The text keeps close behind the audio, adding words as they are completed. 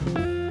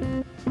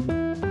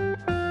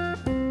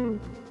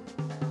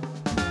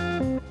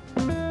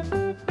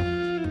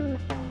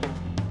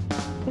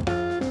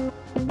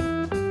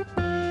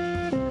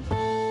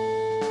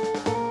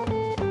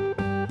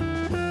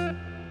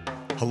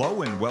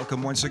Hello and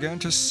welcome once again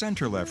to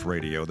Center Left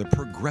Radio, the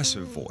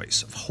progressive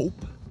voice of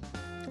hope,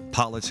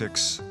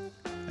 politics,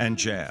 and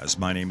jazz.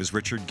 My name is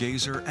Richard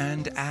Gazer,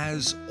 and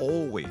as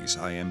always,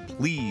 I am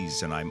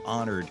pleased and I'm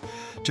honored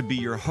to be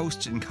your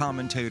host and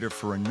commentator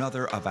for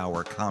another of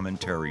our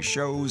commentary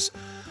shows.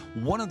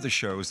 One of the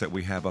shows that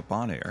we have up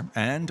on air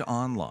and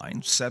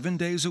online 7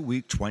 days a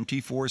week,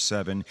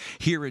 24/7,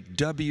 here at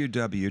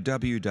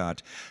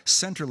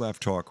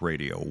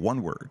www.centerlefttalkradio,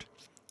 one word,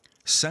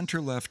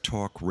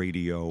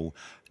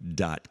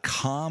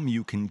 centerlefttalkradio.com.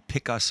 You can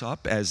pick us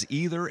up as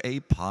either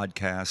a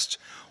podcast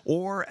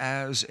or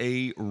as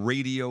a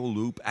radio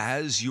loop,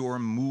 as your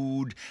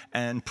mood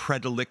and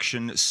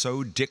predilection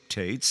so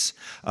dictates.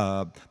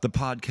 The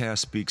podcast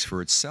speaks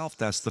for itself.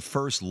 That's the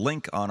first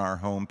link on our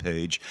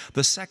homepage.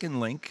 The second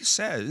link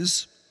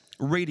says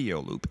Radio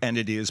Loop, and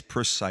it is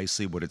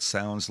precisely what it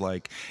sounds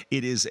like.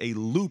 It is a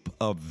loop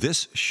of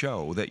this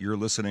show that you're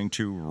listening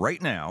to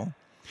right now,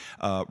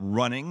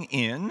 running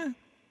in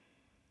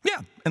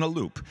a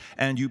loop,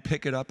 and you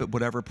pick it up at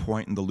whatever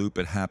point in the loop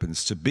it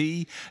happens to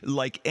be.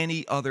 Like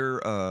any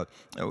other,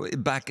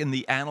 back in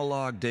the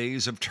analog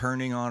days of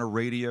turning on a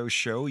radio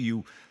show,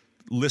 you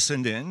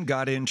listened in,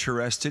 got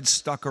interested,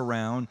 stuck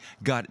around,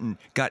 got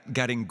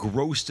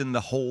engrossed in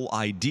the whole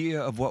idea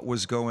of what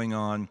was going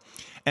on.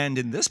 And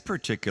in this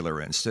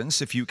particular instance,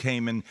 if you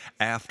came in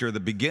after the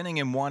beginning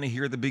and want to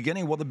hear the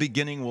beginning, well, the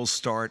beginning will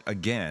start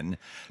again,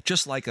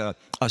 just like a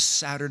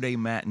Saturday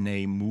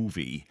matinee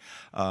movie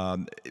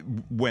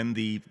when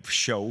the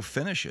show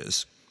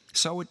finishes.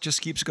 So it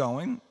just keeps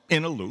going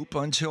in a loop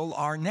until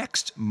our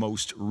next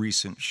most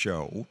recent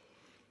show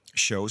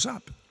shows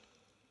up.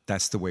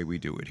 That's the way we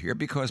do it here,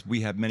 because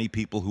we have many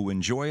people who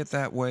enjoy it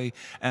that way,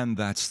 and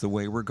that's the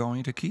way we're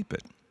going to keep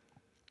it.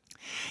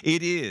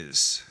 It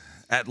is,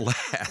 at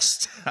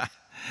last,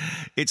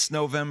 it's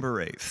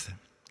November 8th.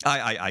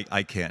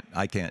 I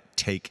can't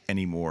take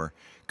any more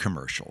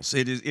commercials.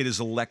 It is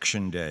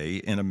election day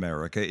in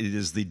America. It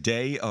is the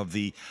day of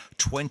the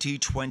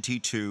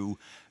 2022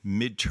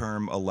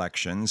 midterm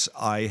elections.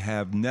 I've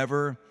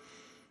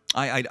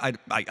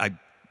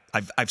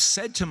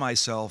said to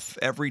myself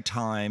every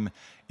time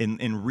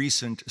in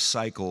recent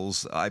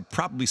cycles, I've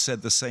probably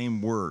said the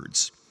same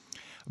words,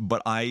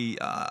 but I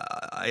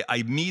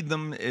mean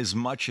them as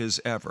much as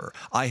ever.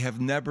 I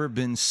have never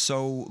been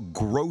so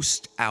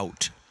grossed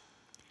out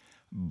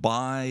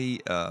by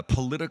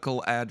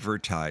political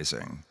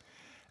advertising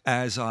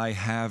as I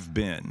have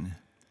been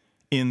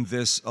in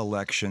this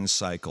election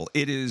cycle.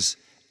 It is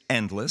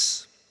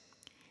endless.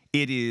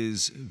 It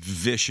is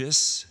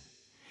vicious.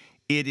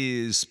 It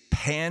is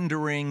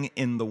pandering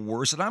in the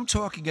worst, and I'm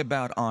talking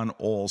about on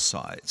all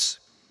sides.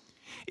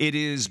 It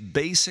is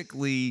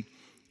basically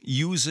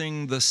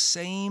using the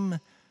same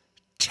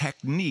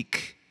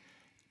technique,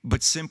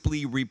 but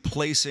simply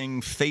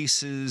replacing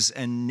faces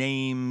and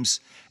names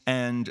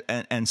and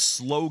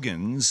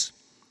slogans,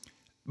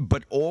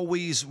 but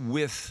always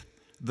with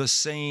the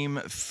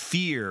same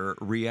fear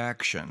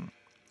reaction.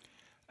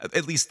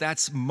 At least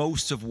that's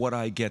most of what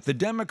I get. The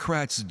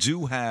Democrats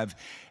do have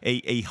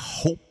a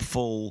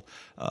hopeful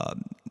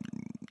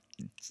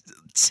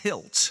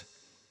tilt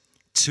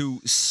to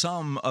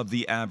some of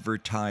the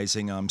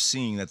advertising I'm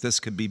seeing, that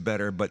this could be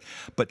better, but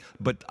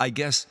I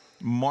guess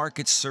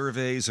market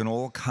surveys and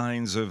all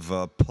kinds of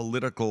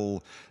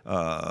political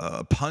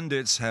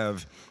pundits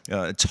have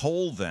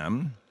told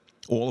them,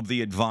 all of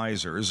the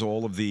advisors,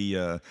 all of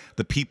the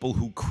people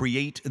who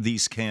create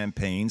these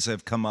campaigns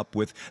have come up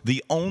with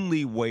the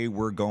only way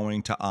we're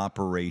going to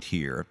operate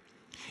here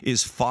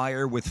is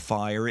fire with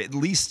fire, at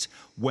least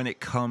when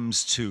it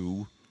comes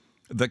to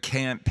the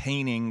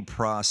campaigning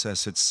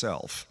process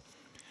itself.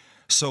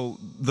 So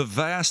the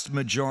vast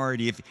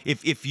majority,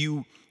 if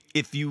you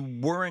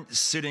weren't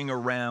sitting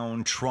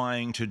around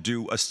trying to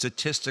do a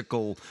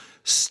statistical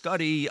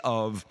study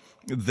of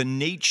the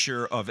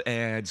nature of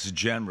ads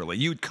generally,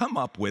 you'd come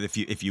up with,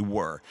 if you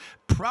were,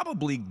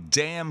 probably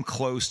damn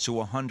close to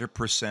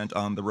 100%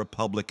 on the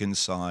Republican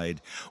side,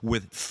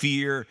 with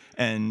fear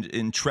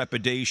and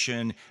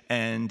trepidation,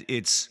 and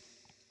it's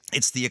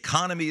the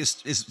economy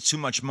is too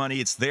much money,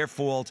 it's their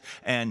fault,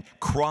 and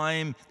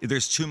crime,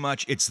 there's too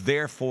much, it's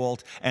their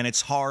fault, and it's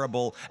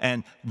horrible,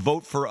 and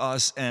vote for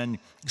us, and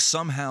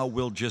somehow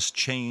we'll just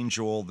change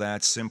all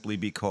that simply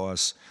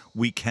because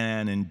we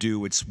can and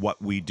do. It's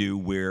what we do.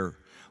 We're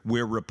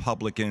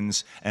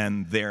Republicans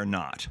and they're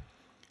not.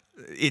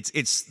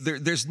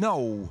 There's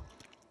no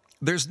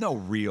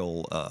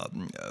real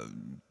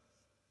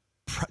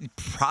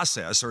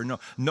process, or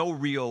no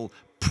real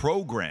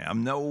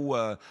program,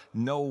 no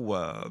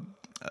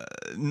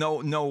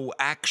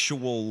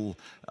actual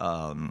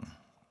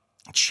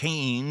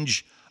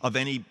change of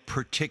any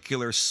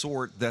particular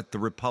sort that the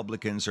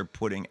Republicans are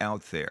putting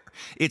out there.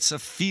 It's a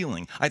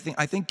feeling. I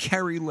think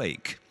Kari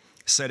Lake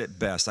said it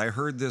best. I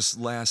heard this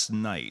last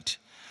night.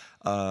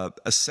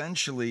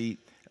 Essentially,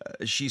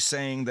 she's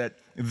saying that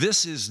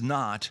this is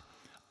not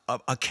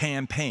a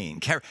campaign.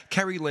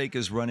 Kari Lake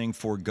is running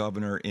for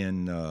governor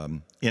in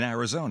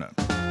Arizona.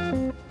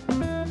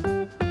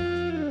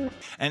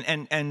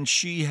 And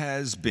she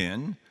has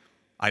been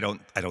I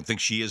don't think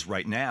she is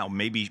right now.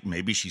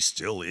 Maybe she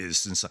still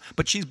is,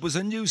 but she was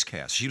a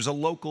newscaster. She was a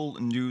local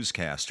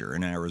newscaster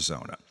in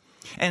Arizona,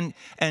 and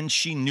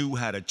she knew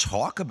how to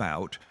talk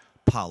about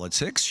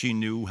politics. She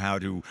knew how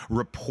to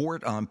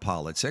report on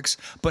politics,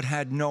 but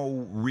had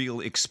no real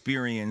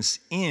experience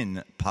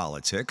in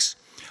politics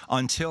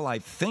until I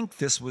think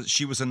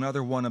she was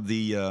another one of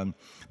the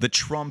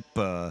Trump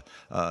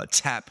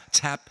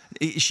tap.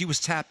 She was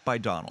tapped by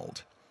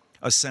Donald,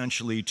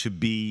 essentially, to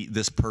be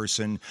this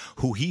person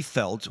who he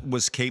felt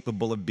was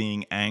capable of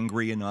being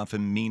angry enough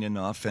and mean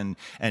enough and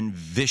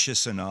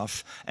vicious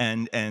enough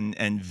and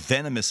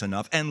venomous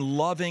enough and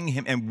loving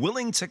him and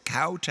willing to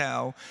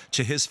kowtow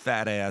to his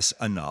fat ass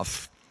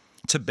enough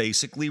to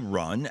basically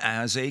run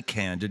as a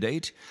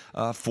candidate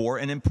for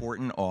an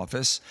important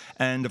office.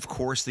 And of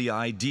course, the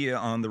idea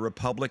on the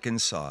Republican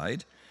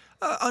side,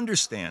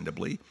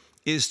 understandably,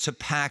 is to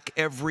pack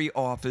every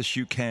office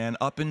you can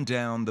up and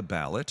down the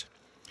ballot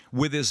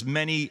with as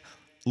many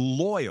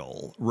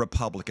loyal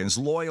Republicans,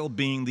 loyal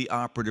being the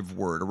operative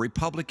word, a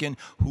Republican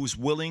who's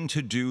willing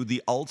to do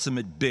the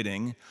ultimate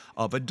bidding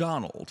of a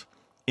Donald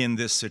in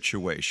this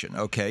situation,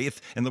 okay?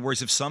 In other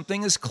words, if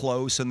something is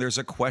close and there's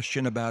a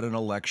question about an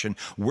election,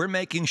 we're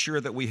making sure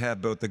that we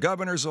have both the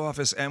governor's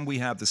office and we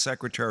have the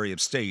Secretary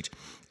of State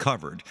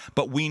covered.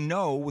 But we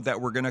know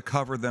that we're going to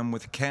cover them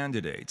with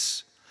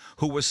candidates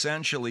who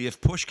essentially, if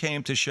push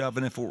came to shove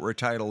and if it were a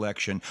tight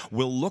election,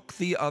 will look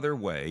the other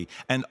way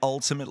and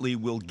ultimately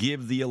will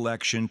give the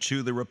election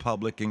to the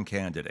Republican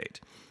candidate.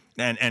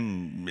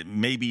 And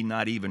maybe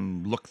not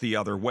even look the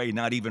other way,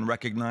 not even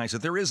recognize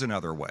that there is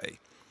another way.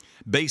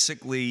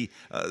 Basically,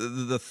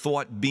 the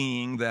thought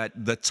being that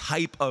the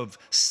type of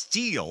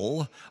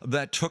steal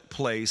that took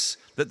place,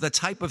 that the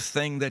type of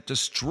thing that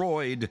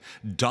destroyed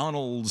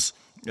Donald's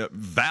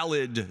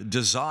valid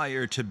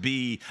desire to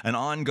be an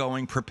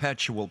ongoing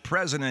perpetual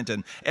president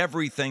and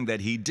everything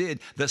that he did,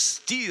 the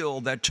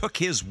steal that took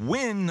his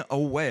win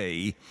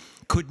away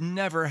could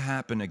never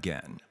happen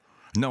again.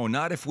 No,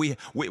 not if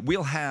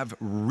we'll have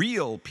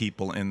real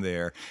people in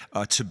there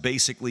to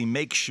basically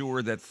make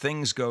sure that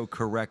things go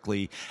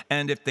correctly.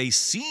 And if they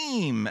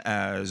seem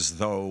as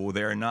though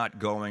they're not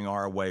going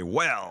our way,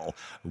 well,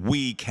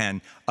 we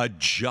can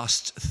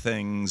adjust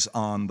things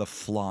on the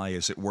fly,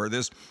 as it were.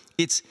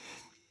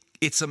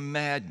 It's a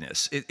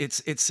madness.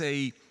 It's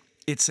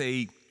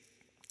a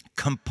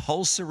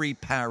compulsory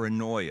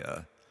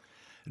paranoia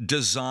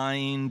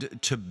designed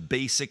to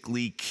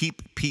basically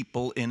keep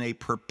people in a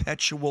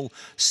perpetual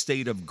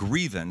state of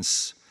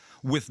grievance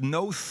with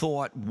no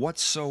thought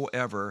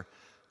whatsoever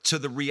to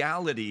the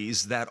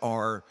realities that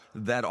are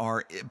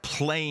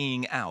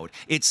playing out.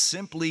 It's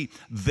simply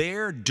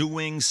they're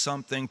doing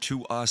something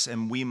to us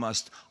and we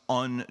must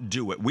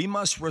undo it. We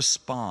must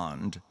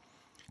respond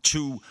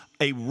to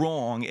a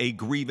wrong, a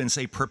grievance,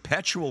 a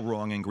perpetual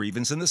wrong and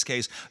grievance. In this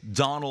case,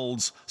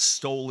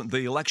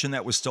 the election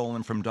that was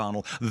stolen from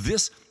Donald.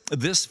 This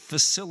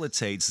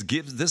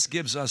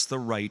gives us the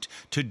right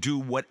to do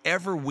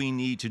whatever we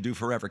need to do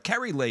forever.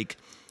 Kari Lake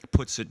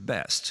puts it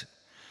best.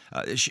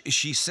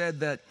 She said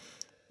that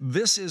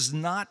this is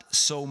not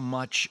so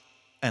much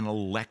an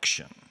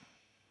election.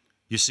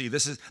 You see,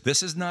 this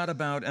is not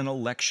about an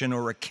election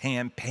or a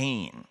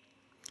campaign.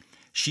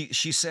 She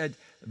said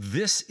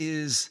this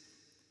is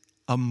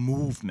a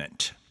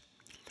movement.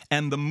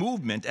 And the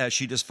movement, as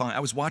she defined, I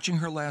was watching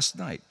her last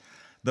night,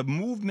 the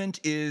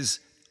movement is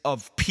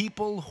of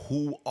people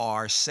who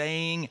are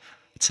saying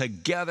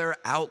together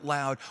out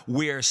loud,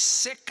 we're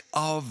sick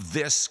of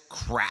this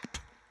crap.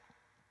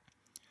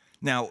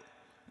 Now,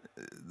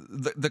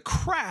 the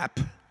crap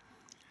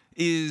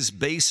is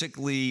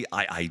basically,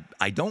 I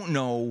don't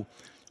know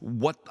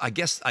what, I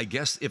guess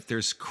if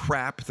there's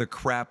crap, the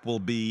crap will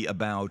be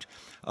about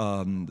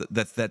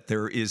that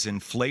there is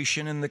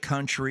inflation in the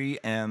country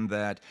and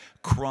that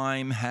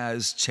crime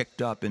has ticked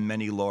up in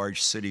many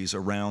large cities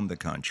around the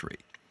country.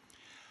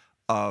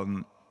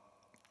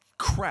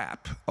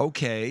 Crap,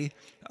 okay.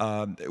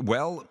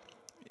 Well,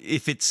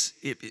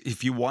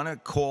 if you want to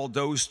call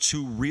those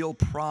two real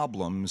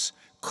problems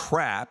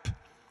crap,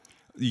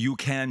 you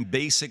can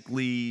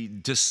basically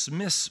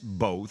dismiss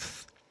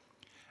both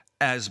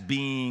as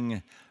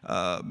being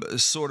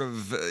sort of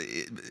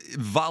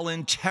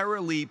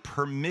voluntarily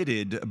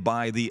permitted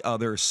by the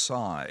other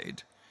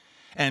side.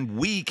 And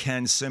we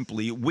can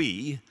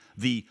simply,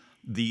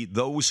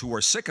 those who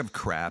are sick of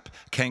crap,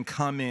 can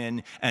come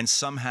in and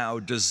somehow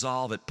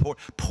dissolve it,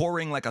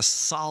 pouring like a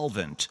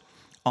solvent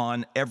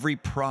on every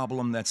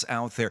problem that's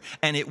out there,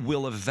 and it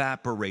will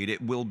evaporate.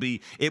 It will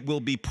be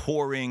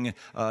pouring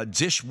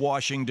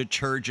dishwashing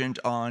detergent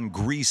on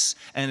grease,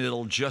 and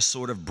it'll just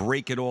sort of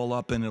break it all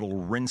up, and it'll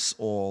rinse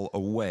all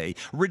away.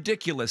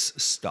 Ridiculous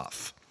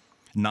stuff.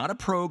 Not a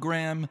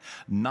program,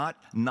 not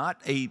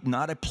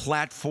a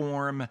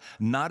platform,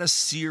 not a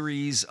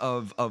series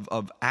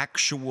of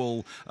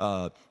actual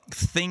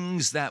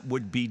things that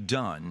would be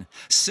done.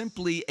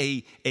 Simply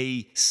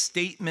a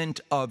statement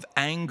of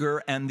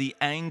anger, and the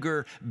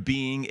anger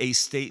being a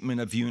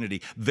statement of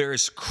unity.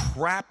 There's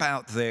crap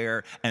out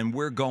there, and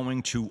we're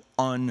going to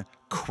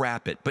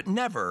uncrap it. But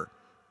never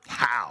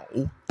How?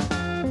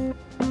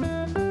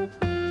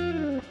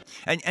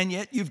 And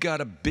yet you've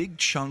got a big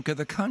chunk of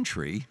the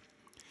country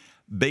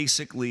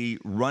basically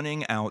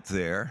running out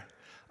there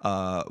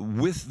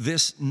with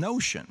this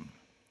notion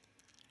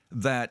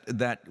that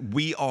the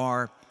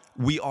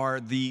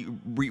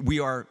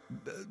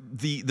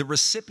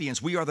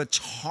recipients, we are the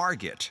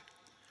target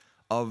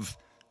of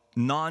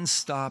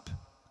nonstop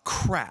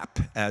crap,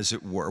 as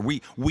it were.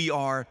 We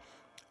are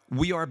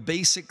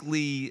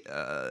basically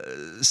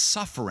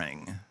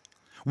suffering.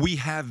 We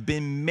have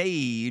been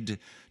made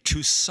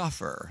to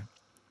suffer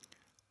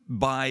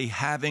by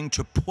having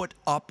to put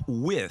up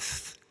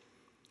with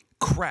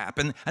crap.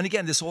 And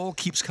again, this all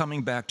keeps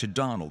coming back to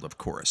Donald, of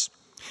course.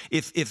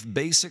 If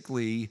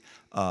basically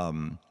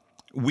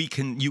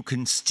you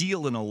can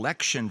steal an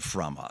election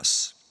from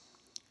us,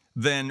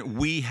 then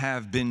we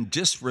have been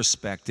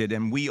disrespected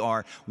and we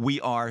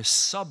are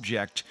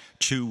subject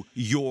to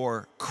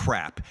your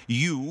crap.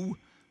 You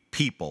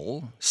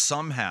people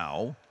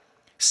somehow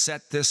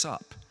set this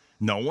up.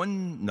 We're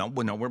not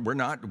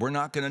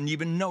going to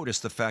even notice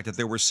the fact that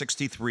there were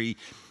 63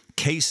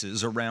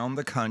 cases around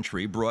the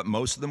country, brought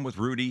most of them with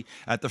Rudy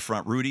at the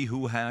front. Rudy,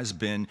 who has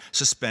been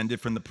suspended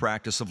from the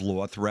practice of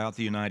law throughout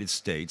the United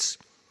States.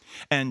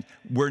 And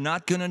we're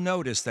not going to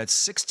notice that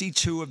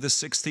 62 of the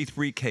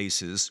 63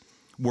 cases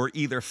were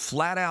either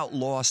flat out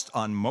lost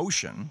on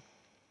motion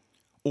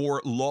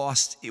or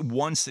lost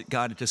once it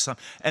got into some.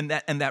 And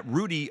that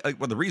Rudy,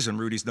 the reason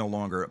Rudy's no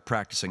longer a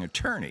practicing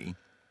attorney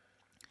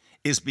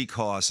is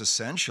because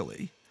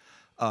essentially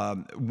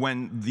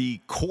when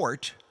the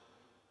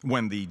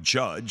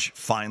judge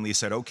finally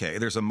said, okay,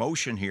 there's a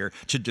motion here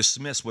to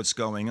dismiss what's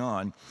going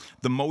on,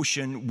 the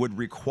motion would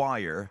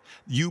require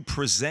you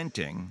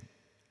presenting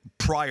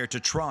prior to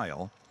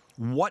trial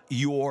what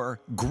your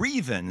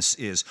grievance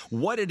is,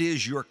 what it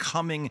is you're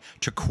coming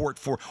to court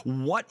for,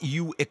 what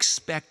you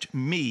expect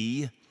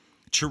me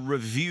to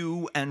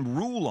review and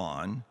rule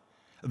on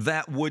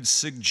that would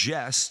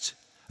suggest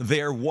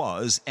there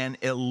was an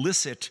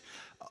illicit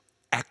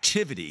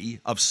activity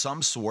of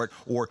some sort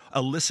or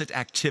illicit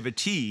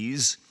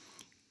activities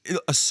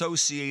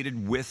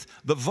associated with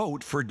the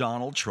vote for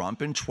Donald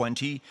Trump in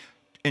 2020.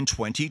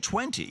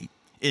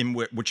 In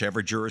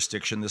whichever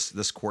jurisdiction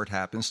this court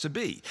happens to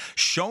be.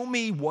 Show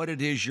me what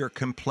it is you're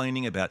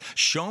complaining about.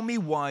 Show me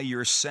why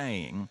you're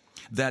saying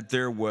that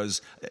there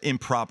was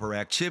improper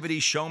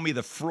activity. Show me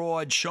the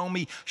fraud. Show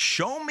me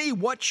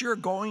what you're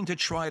going to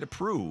try to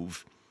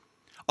prove.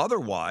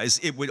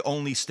 Otherwise, it would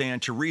only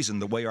stand to reason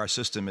the way our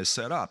system is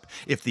set up.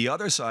 If the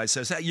other side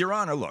says, hey, Your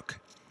Honor, look,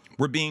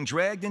 we're being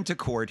dragged into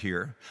court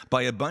here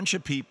by a bunch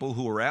of people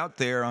who are out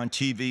there on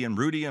TV, and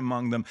Rudy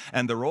among them,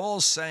 and they're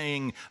all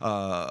saying,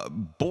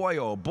 boy,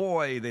 oh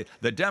boy,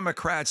 the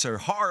Democrats are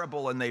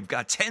horrible, and they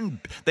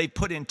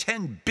put in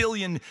 10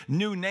 billion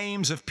new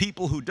names of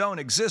people who don't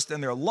exist,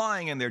 and they're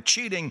lying, and they're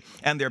cheating,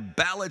 and their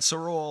ballots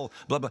are all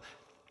blah, blah.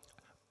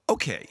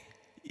 Okay,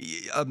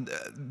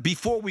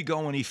 before we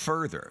go any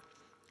further,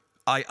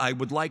 I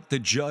would like the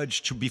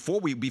judge to, before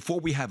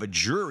we have a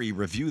jury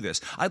review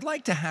this, I'd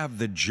like to have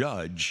the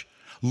judge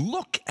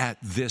look at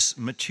this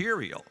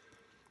material,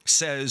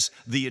 says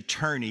the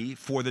attorney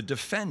for the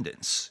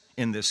defendants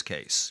in this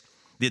case.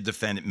 The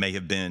defendant may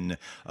have been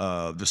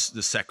the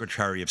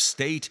Secretary of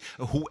State,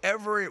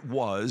 whoever it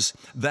was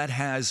that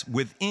has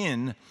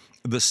within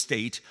the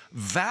state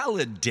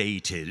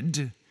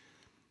validated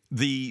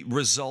the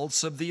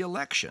results of the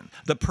election.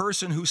 The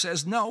person who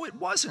says, no, it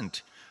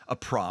wasn't a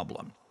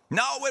problem.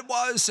 No, it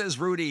was, says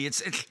Rudy.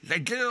 They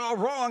did it all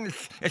wrong.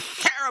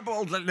 It's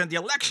terrible. The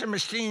election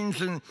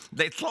machines, and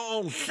it's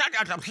all and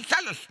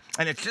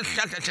it's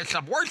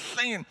the worst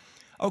thing.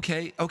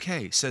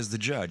 Okay, says the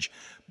judge.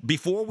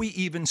 Before we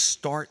even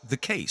start the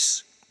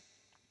case,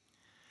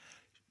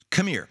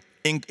 come here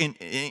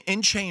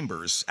in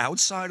chambers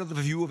outside of the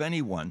view of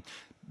anyone,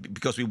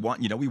 because we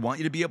want you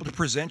to be able to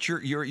present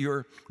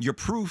your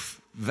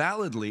proof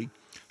validly.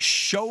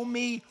 Show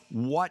me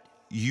what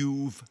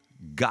you've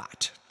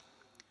got.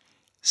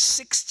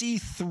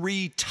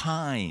 63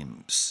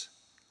 times.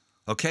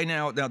 Okay,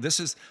 now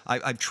this is,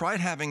 I've tried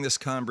having this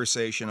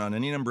conversation on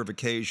any number of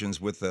occasions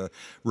with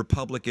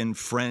Republican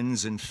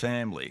friends and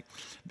family.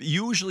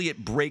 Usually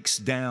it breaks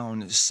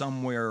down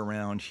somewhere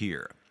around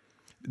here.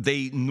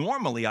 They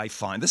normally, I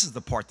find, this is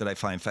the part that I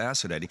find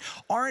fascinating,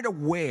 aren't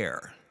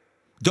aware,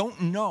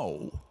 don't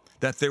know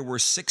that there were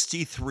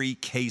 63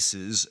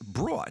 cases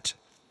brought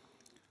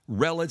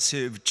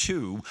relative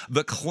to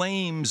the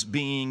claims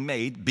being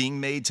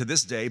made to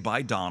this day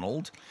by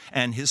Donald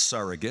and his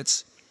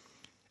surrogates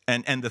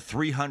and the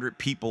 300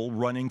 people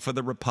running for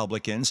the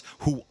Republicans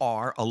who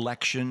are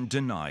election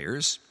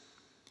deniers.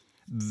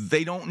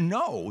 They don't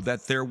know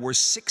that there were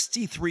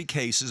 63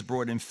 cases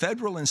brought in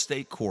federal and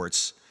state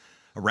courts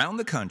around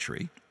the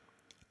country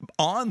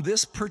on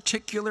this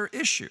particular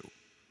issue.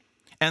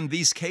 And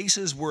these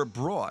cases were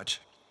brought,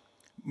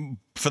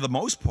 for the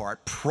most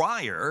part,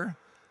 prior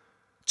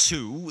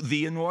to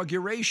the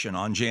inauguration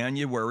on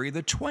January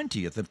the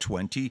 20th of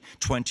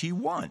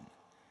 2021.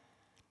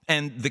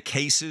 And the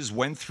cases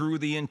went through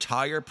the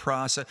entire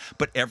process,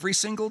 but every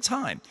single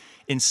time,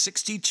 in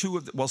 62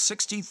 of the, well,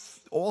 60,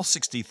 all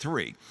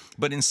 63,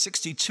 but in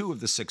 62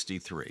 of the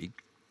 63,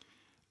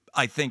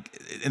 I think,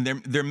 and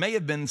there may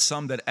have been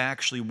some that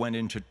actually went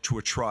into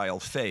a trial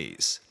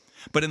phase,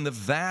 but in the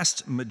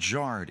vast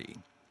majority,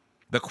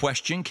 the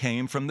question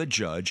came from the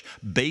judge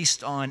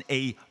based on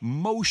a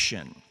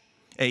motion,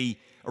 a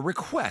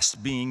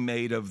request being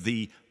made of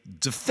the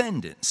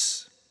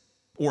defendants,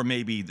 or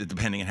maybe,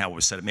 depending on how it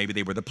was said, maybe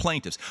they were the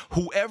plaintiffs,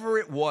 whoever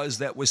it was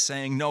that was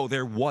saying, no,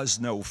 there was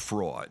no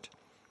fraud.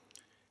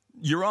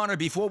 Your Honor,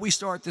 before we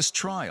start this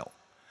trial,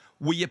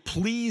 will you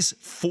please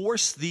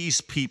force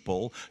these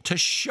people to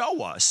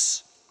show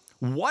us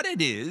what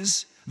it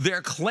is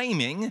they're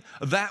claiming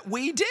that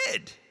we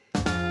did?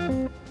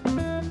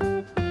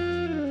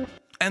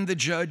 And the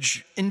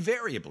judge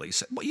invariably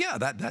said, well, yeah,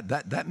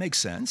 that makes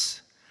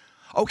sense.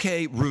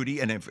 Okay,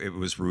 Rudy, and if it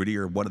was Rudy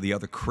or one of the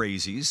other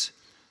crazies,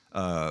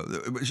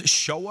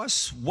 show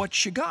us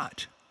what you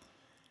got.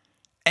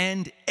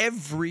 And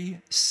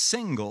every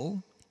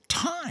single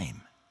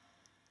time,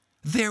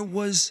 there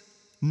was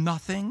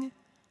nothing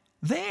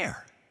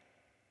there.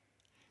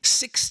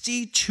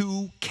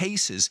 62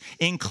 cases,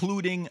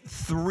 including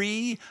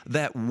 3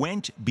 that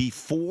went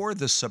before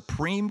the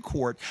Supreme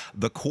Court,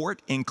 the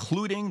court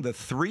including the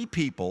 3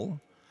 people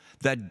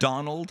that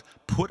Donald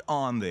put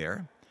on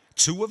there,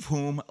 2 of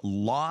whom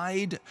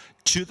lied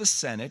to the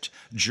Senate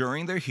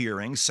during their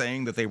hearing,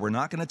 saying that they were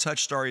not going to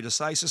touch stare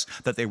decisis,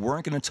 that they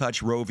weren't going to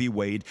touch Roe v.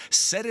 Wade,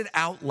 said it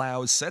out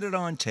loud, said it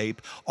on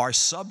tape, are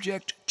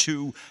subject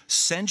to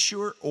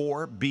censure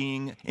or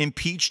being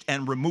impeached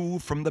and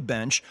removed from the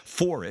bench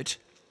for it.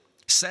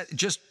 Set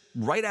just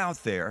right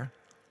out there,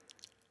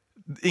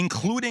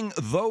 including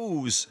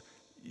those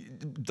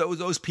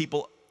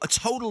people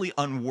totally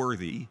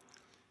unworthy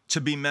to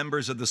be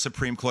members of the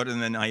Supreme Court.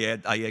 And then I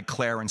add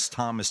Clarence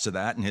Thomas to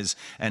that, and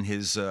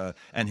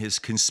his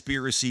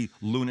conspiracy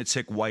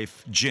lunatic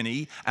wife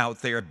Ginny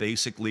out there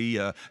basically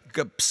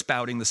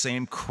spouting the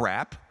same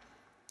crap,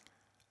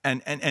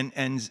 and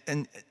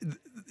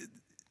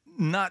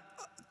not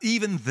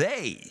even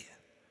they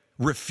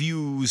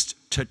refused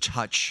to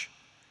touch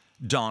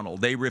Donald.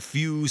 They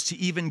refused to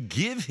even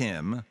give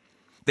him,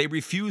 they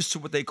refused to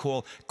what they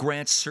call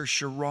grant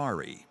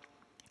certiorari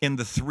in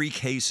the 3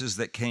 cases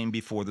that came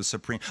before the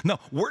Supreme. No,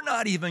 we're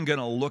not even going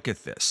to look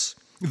at this.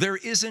 There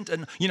isn't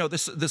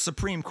the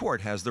Supreme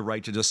Court has the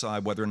right to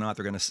decide whether or not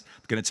they're going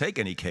to take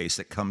any case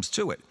that comes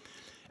to it.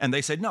 And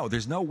they said, no,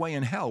 there's no way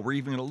in hell we're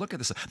even going to look at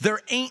this.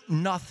 There ain't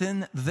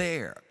nothing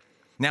there.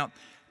 Now,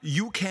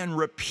 you can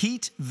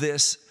repeat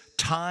this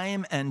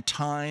time and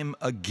time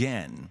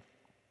again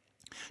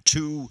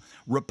to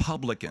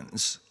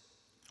Republicans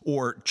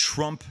or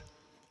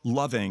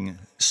Trump-loving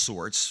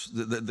sorts,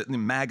 the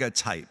MAGA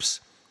types.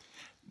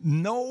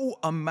 No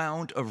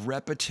amount of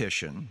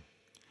repetition,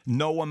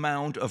 no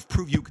amount of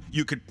proof.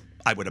 You could,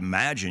 I would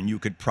imagine, you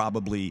could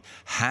probably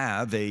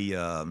have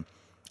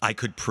I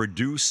could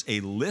produce a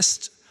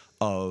list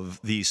of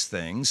these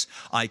things.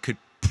 I could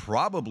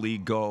probably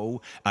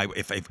go,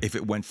 if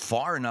it went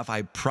far enough,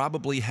 I'd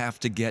probably have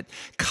to get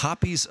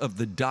copies of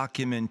the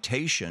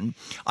documentation.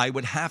 I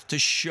would have to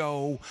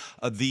show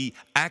the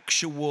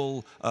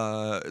actual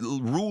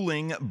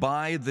ruling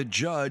by the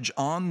judge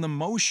on the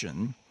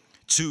motion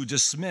to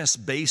dismiss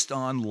based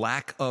on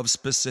lack of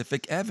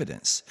specific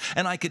evidence.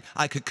 And I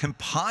could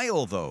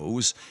compile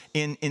those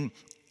in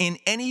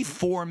any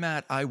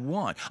format I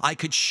want. I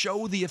could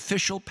show the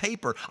official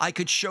paper. I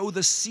could show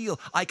the seal.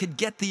 I could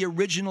get the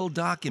original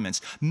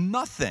documents.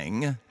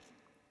 Nothing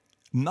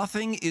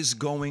is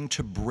going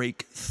to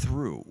break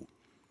through.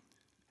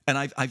 And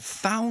I've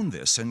found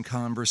this in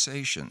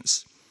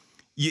conversations.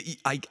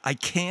 I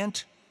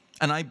can't,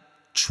 and I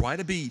try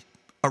to be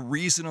a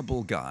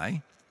reasonable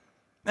guy,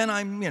 and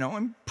I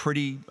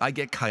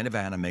get kind of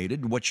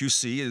animated. What you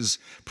see is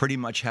pretty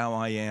much how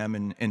I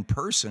am in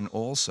person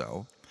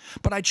also.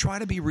 But I try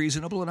to be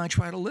reasonable and I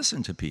try to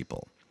listen to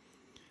people.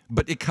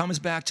 But it comes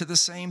back to the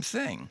same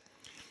thing.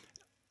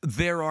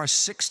 There are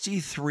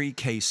 63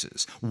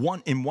 cases.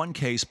 In one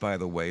case, by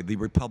the way, the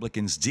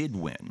Republicans did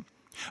win,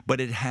 but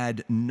it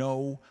had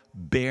no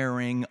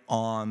bearing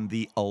on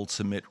the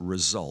ultimate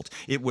result.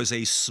 It was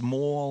a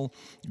small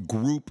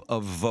group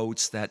of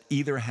votes that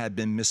either had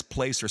been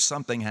misplaced or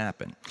something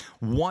happened.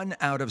 1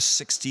 out of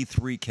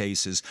 63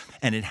 cases,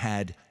 and it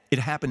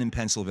happened in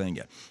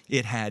Pennsylvania.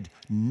 It had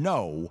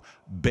no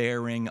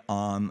bearing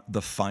on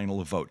the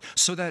final vote.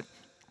 So that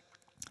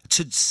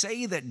to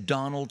say that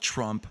Donald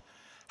Trump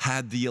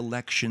had the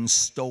election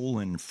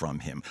stolen from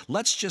him,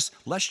 let's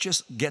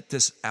just get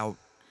this out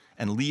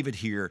and leave it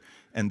here,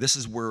 and this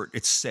is where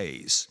it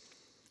stays,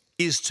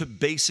 is to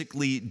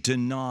basically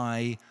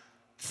deny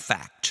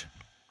fact.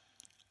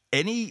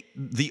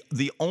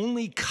 The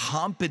only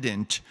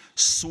competent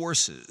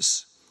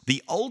sources,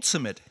 the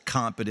ultimate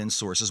competent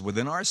sources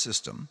within our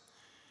system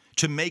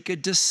to make a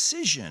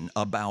decision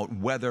about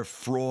whether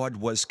fraud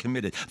was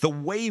committed, the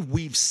way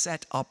we've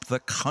set up the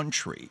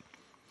country,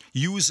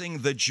 using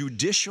the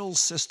judicial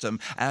system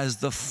as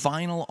the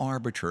final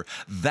arbiter.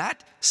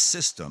 That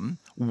system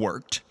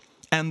worked,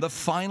 and the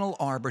final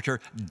arbiter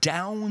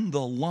down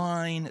the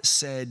line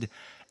said,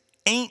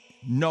 ain't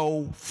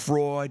no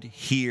fraud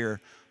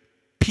here,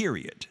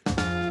 period.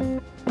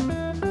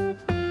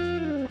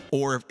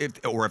 Or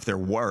if there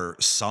were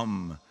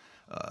some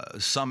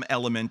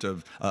element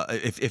of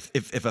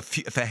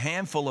if a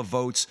handful of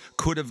votes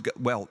could have,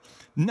 well,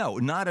 no,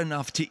 not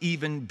enough to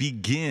even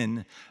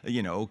begin,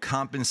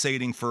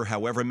 compensating for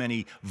however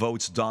many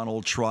votes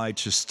Donald tried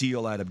to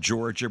steal out of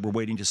Georgia. We're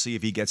waiting to see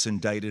if he gets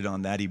indicted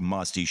on that.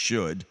 He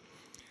should.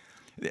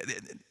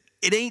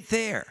 It ain't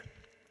there.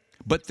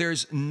 But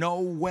there's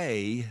no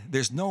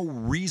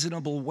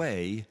reasonable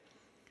way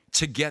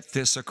to get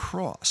this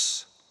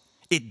across.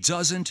 It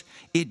doesn't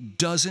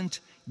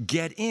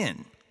get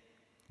in.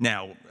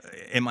 Now,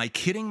 am I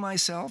kidding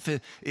myself?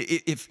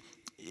 If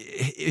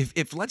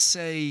let's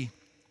say,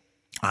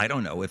 I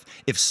don't know,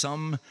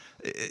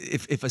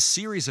 if a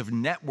series of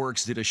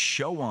networks did a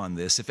show on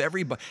this, if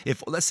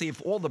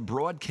all the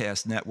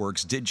broadcast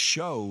networks did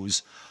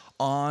shows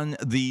on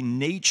the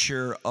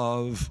nature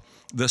of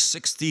the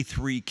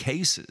 63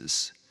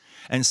 cases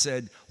and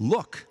said,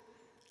 look,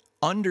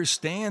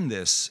 understand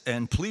this,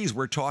 and please,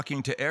 we're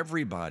talking to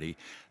everybody.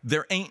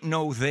 There ain't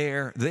no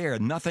there.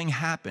 Nothing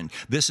happened.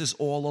 This is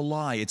all a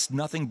lie. It's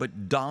nothing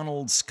but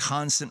Donald's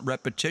constant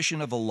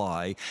repetition of a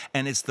lie,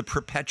 and it's the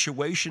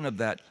perpetuation of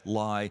that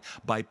lie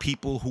by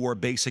people who are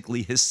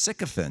basically his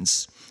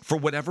sycophants for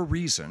whatever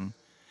reason.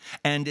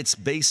 And it's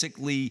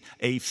basically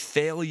a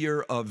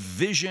failure of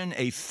vision,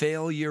 a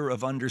failure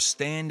of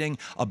understanding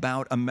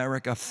about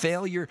America,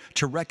 failure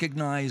to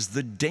recognize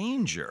the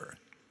danger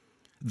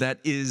that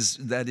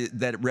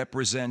it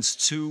represents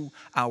to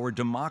our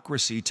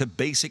democracy to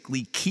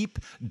basically keep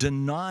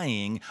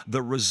denying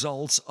the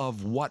results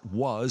of what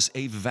was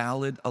a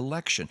valid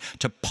election,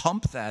 to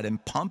pump that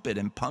and pump it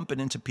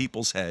into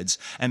people's heads,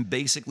 and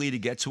basically to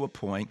get to a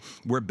point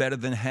where better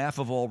than half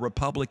of all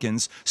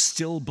Republicans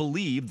still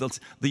believe that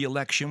the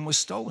election was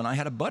stolen. I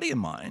had a buddy of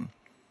mine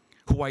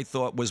who I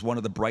thought was one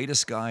of the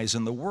brightest guys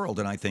in the world,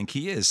 and I think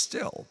he is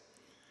still,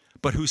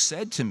 but who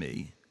said to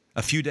me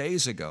a few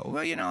days ago,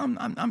 well,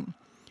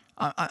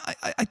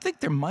 I think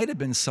there might have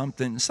been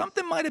something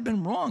might have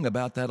been wrong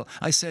about that.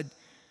 I said,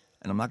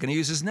 and I'm not going to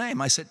use his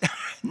name, I said,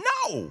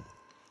 no,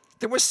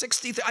 there were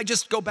 63, I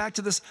just go back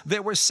to this,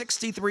 there were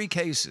 63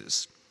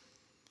 cases.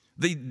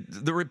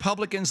 The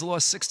Republicans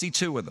lost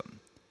 62 of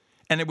them.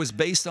 And it was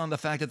based on the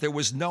fact that there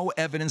was no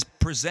evidence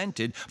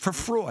presented for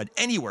fraud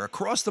anywhere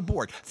across the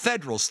board,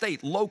 federal,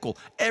 state, local,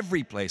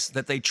 every place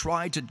that they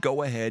tried to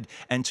go ahead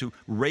and to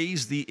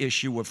raise the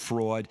issue of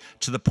fraud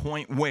to the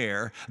point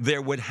where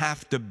there would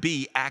have to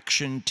be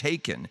action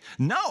taken.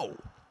 No.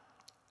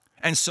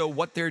 And so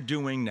what they're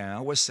doing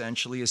now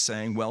essentially is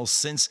saying, well,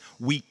 since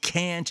we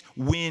can't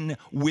win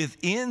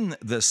within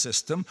the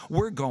system,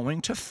 we're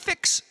going to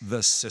fix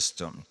the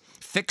system.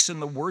 Fix in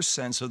the worst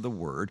sense of the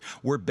word.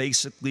 We're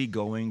basically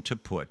going to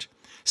put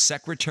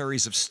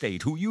secretaries of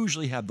state, who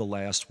usually have the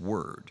last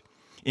word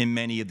in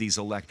many of these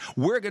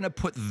we're going to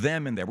put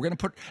them in there. We're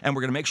going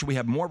to make sure we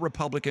have more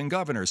Republican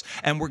governors.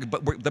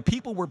 But the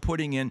people we're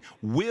putting in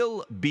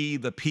will be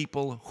the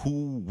people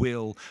who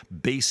will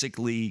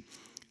basically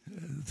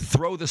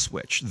throw the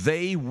switch.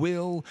 They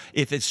will,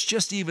 if it's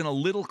just even a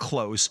little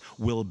close,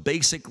 will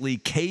basically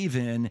cave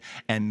in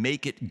and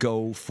make it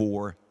go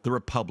for the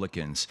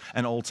Republicans,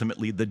 and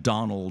ultimately the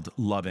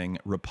Donald-loving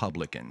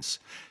Republicans.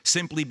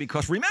 Simply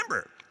because,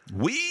 remember,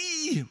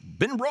 we've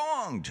been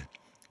wronged.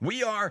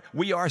 We are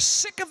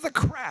sick of the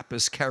crap,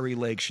 as Kari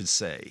Lake has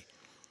said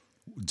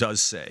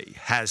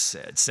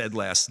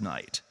last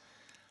night.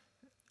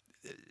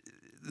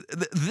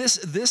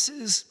 This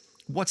is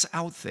what's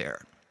out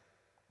there.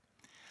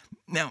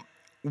 Now,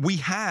 we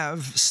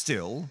have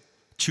still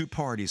two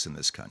parties in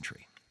this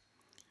country,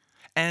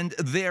 and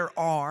there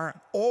are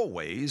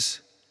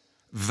always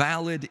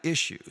valid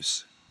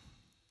issues.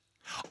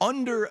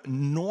 Under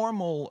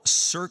normal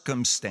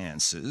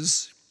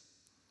circumstances,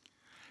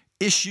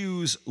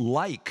 issues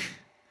like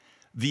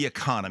the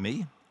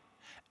economy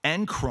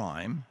and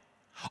crime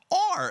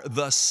are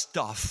the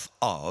stuff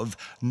of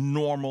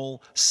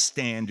normal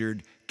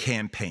standard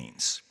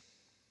campaigns.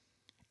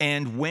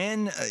 And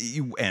when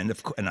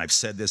and I've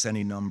said this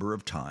any number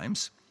of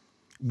times,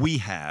 we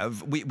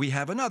have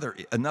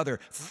another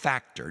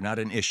factor, not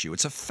an issue.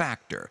 It's a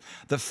factor.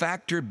 The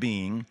factor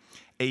being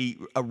a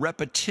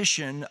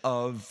repetition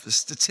of,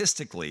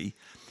 statistically,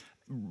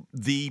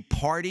 the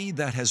party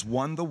that has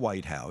won the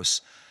White House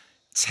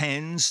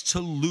tends to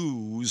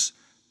lose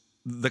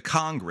the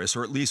Congress,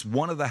 or at least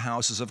one of the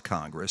houses of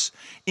Congress,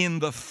 in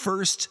the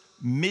first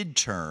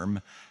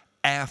midterm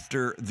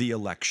after the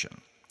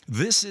election.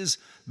 This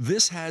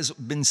has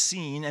been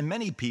seen, and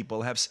many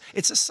people have,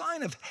 it's a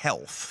sign of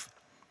health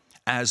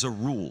as a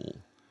rule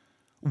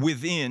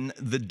within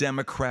the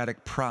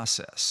democratic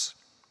process.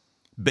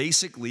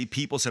 Basically,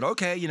 people said,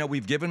 okay,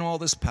 we've given all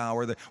this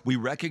power, that we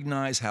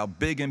recognize how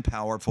big and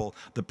powerful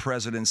the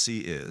presidency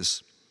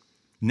is.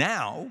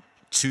 Now,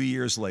 2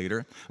 years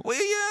later,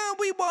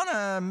 we want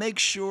to make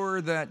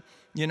sure that,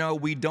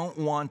 we don't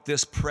want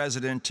this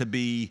president to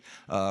be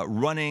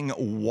running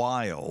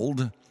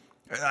wild.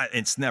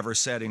 It's never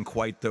said in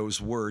quite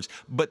those words,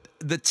 but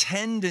the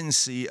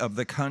tendency of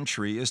the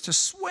country is to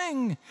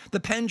swing. The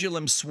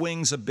pendulum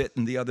swings a bit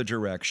in the other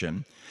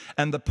direction,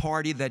 and the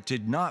party that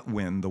did not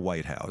win the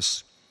White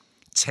House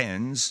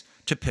tends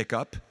to pick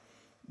up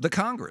the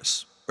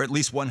Congress, or at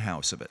least one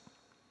house of it.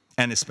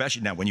 And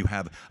especially now, when you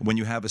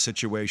have a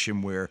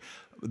situation where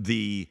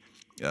the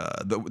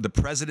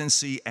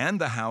presidency and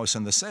the House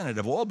and the Senate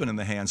have all been in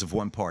the hands of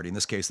one party, in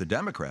this case the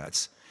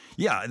Democrats,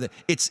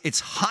 it's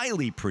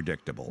highly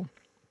predictable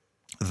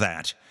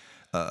that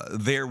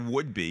there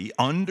would be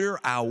under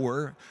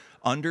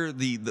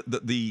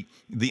the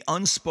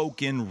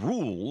unspoken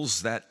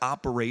rules that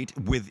operate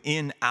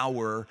within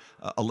our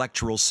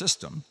electoral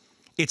system.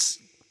 It's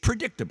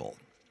predictable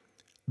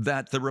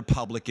that the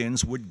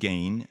Republicans would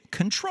gain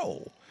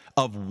control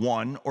of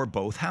one or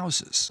both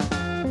houses.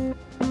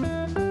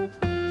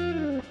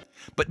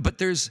 But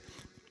there's,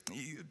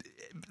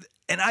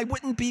 and I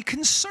wouldn't be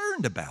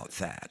concerned about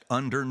that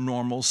under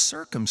normal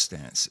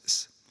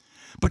circumstances.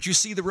 But you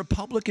see, the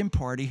Republican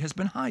Party has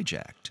been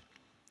hijacked.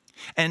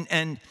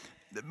 And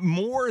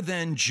more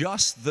than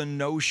just the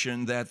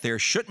notion that there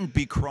shouldn't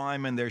be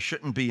crime and there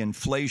shouldn't be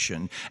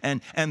inflation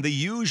and the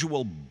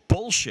usual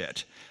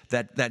bullshit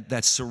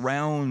that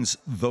surrounds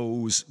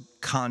those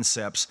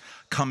concepts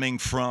coming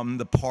from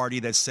the party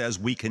that says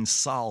we can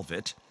solve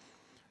it,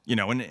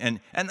 and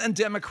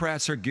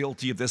Democrats are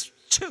guilty of this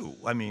too.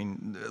 I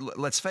mean,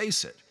 let's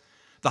face it.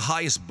 The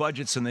highest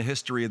budgets in the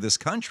history of this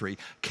country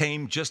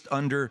came just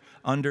under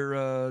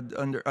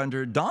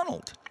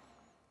Donald.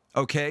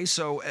 Okay,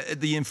 so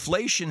the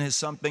inflation is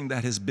something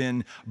that has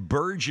been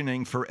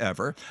burgeoning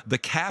forever. The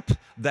cap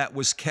that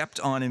was kept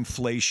on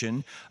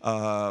inflation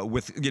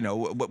with,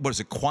 what is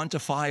it,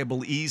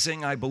 quantifiable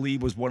easing, I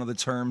believe was one of the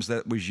terms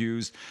that was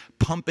used,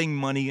 pumping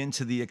money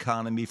into the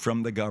economy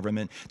from the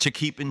government to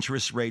keep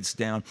interest rates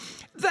down.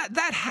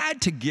 That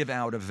had to give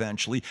out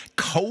eventually.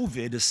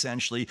 COVID,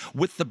 essentially,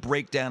 with the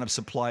breakdown of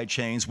supply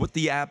chains, with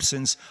the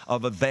absence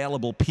of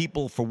available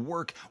people for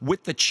work,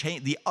 with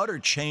the utter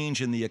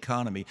change in the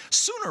economy,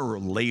 sooner or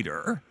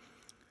later,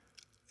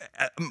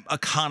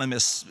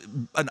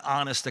 an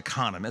honest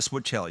economist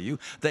would tell you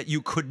that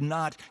you could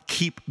not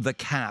keep the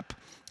cap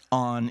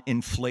on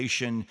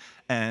inflation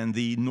and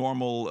the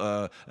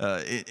normal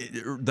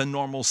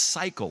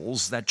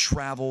cycles that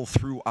travel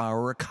through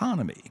our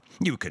economy.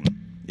 You can,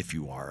 if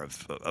you are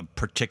of a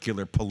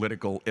particular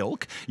political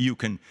ilk, you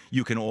can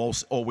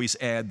always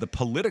add the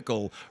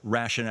political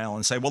rationale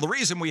and say, well, the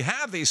reason we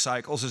have these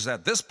cycles is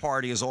that this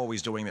party is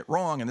always doing it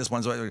wrong and this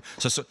one's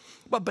so.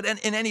 But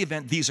in any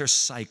event, these are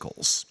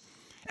cycles.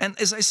 And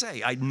as I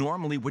say, I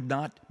normally would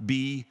not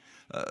be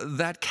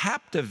that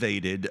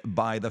captivated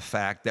by the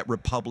fact that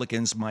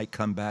Republicans might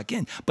come back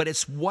in. But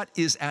it's what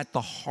is at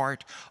the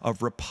heart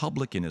of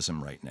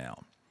republicanism right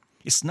now.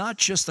 It's not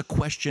just a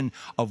question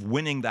of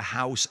winning the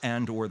House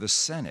and or the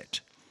Senate.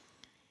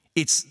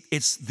 It's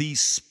the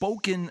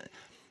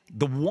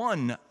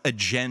one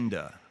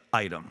agenda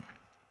item,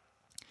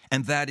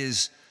 and that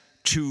is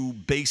to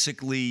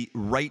basically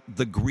right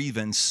the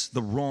grievance,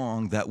 the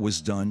wrong that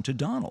was done to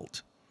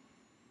Donald.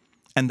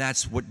 And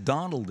that's what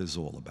Donald is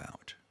all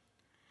about.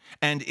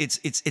 And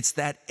it's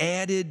that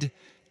added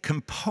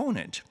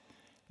component,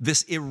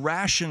 this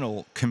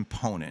irrational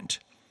component,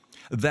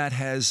 that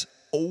has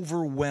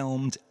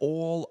overwhelmed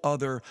all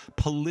other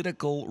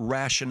political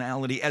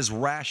rationality, as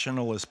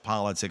rational as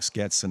politics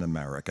gets in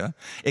America.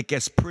 It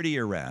gets pretty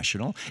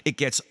irrational.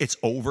 It's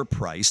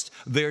overpriced.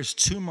 There's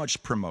too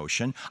much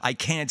promotion. I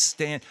can't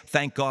stand,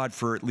 thank God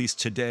for at least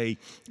today,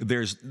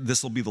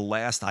 this will be the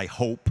last, I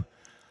hope,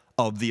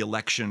 of the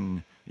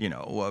election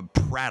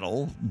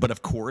prattle, but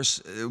of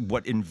course,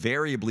 what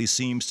invariably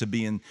seems to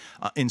be in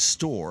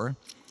store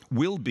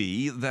will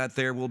be that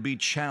there will be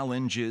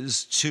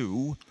challenges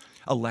to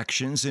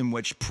elections in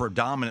which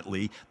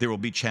predominantly there will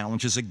be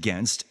challenges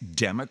against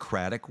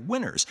Democratic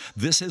winners.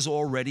 This has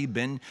already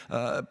been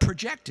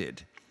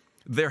projected.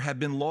 There have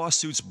been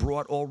lawsuits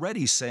brought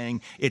already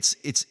saying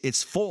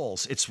it's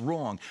false, it's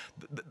wrong.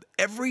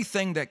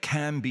 Everything that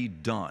can be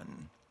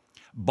done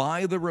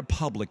by the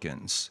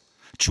Republicans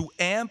to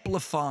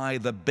amplify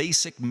the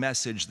basic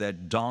message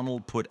that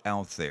Donald put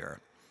out there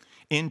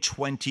in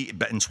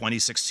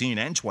 2016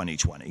 and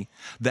 2020,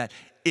 that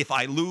if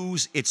I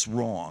lose, it's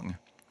wrong,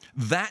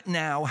 that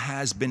now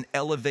has been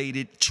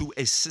elevated to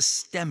a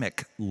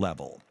systemic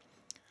level.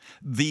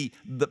 The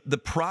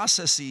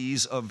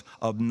processes of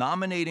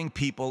nominating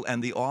people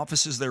and the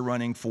offices they're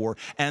running for,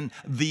 and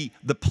the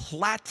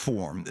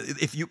platform,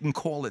 if you can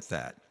call it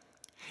that,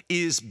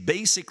 is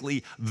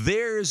basically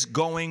there's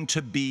going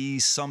to be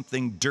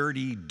something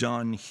dirty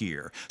done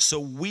here. So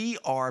we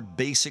are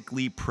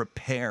basically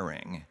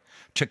preparing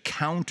to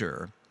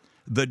counter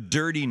the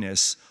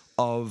dirtiness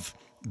of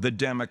the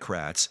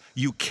Democrats.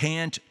 You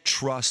can't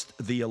trust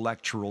the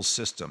electoral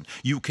system.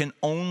 You can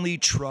only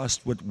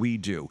trust what we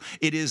do.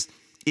 It is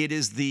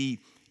the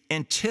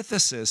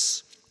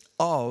antithesis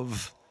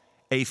of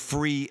a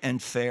free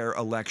and fair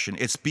election.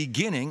 It's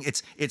beginning,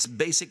 it's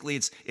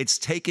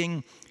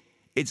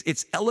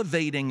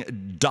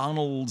elevating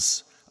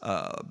Donald's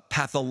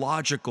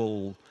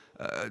pathological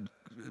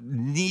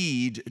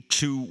need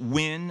to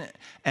win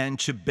and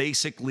to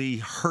basically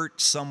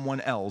hurt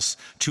someone else,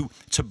 to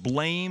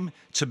blame,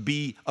 to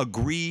be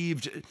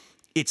aggrieved.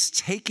 It's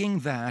taking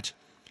that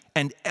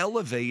and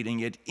elevating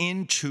it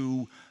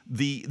into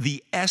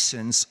the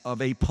essence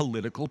of a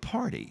political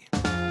party.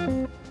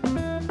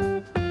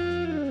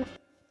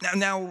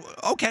 Now,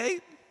 okay,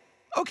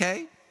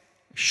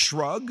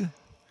 shrug.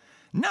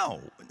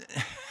 No,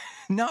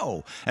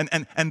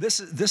 and this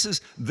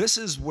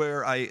is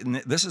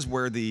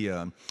where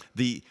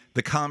the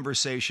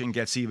conversation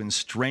gets even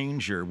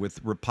stranger with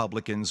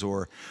Republicans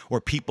or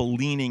people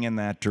leaning in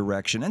that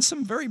direction, and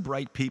some very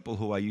bright people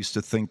who I used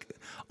to think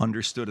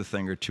understood a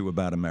thing or two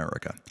about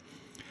America.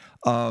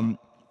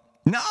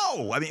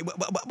 No, I mean,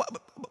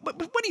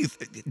 what do you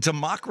think?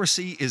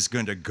 Democracy is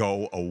going to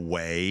go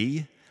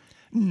away?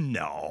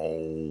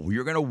 No,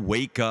 you're going to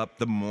wake up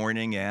the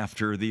morning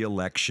after the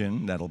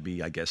election. That'll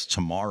be, I guess,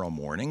 tomorrow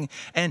morning.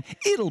 And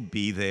it'll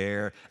be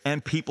there.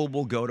 And people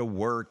will go to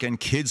work. And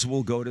kids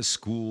will go to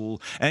school.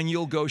 And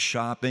you'll go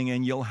shopping.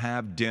 And you'll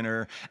have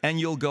dinner. And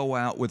you'll go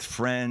out with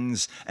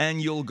friends.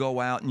 And you'll go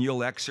out and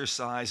you'll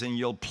exercise. And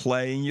you'll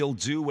play. And you'll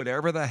do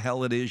whatever the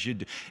hell it is you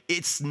do.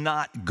 It's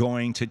not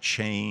going to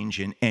change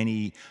in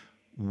any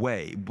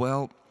way.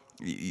 Well,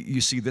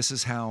 you see, this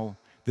is how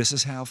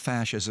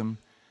fascism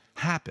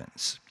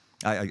happens.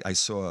 I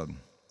saw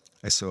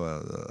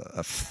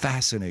a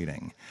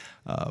fascinating,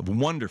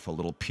 wonderful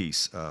little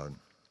piece.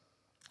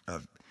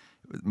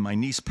 My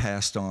niece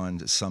passed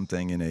on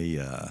something in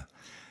on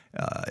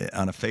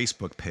a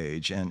Facebook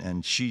page,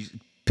 and she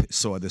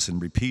saw this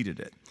and repeated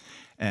it.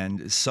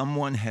 And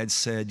someone had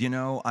said,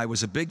 I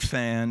was a big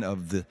fan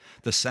of the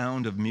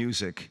Sound of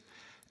Music,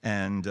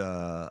 and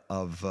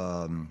of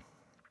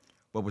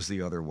what was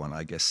the other one?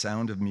 I guess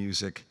Sound of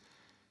Music.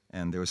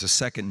 And there was a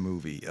second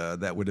movie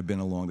that would have been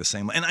along the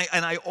same line.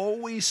 And I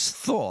always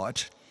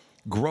thought,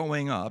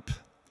 growing up,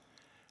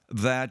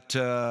 that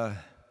and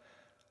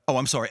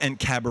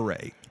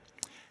Cabaret.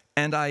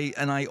 And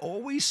I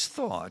always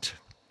thought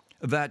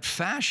that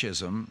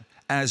fascism,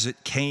 as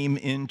it came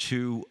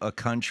into a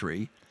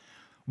country,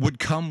 would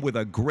come with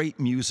a great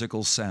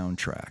musical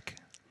soundtrack.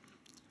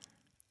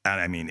 And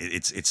I mean,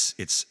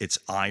 it's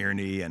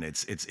irony, and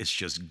it's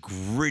just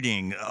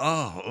gritting.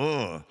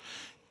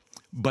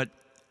 But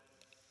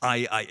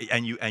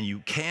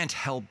you can't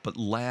help but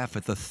laugh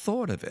at the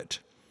thought of it.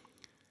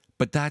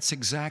 But that's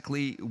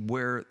exactly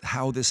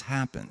how this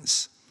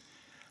happens.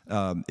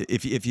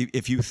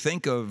 If you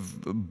think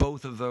of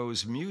both of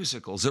those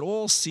musicals, it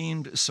all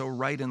seemed so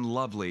right and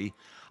lovely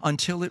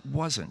until it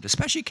wasn't,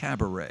 especially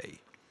Cabaret.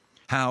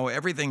 How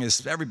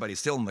everybody's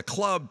still in the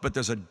club, but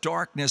there's a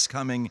darkness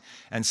coming,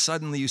 and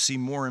suddenly you see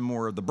more and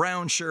more of the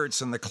brown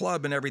shirts and the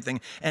club and everything.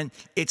 And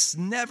it's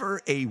never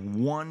a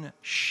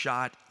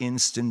one-shot,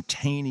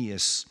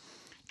 instantaneous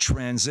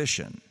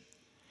transition.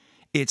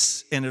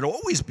 And it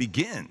always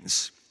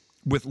begins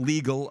with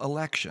legal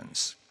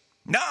elections.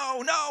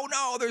 No,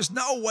 there's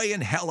no way in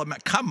hell.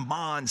 Come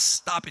on,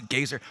 stop it,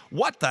 Gazer.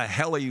 What the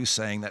hell are you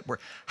saying that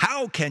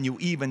how can you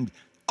even,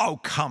 oh,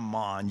 come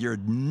on, you're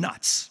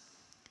nuts.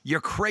 You're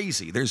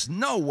crazy. There's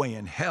no way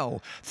in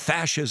hell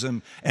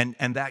fascism and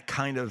that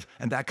kind of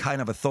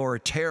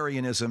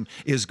authoritarianism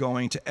is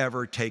going to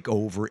ever take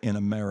over in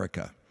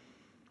America.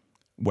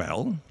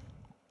 Well,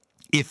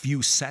 if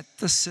you set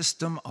the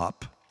system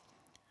up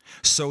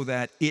so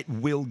that it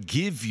will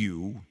give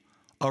you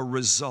a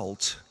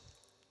result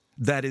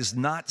that is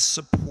not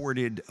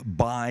supported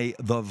by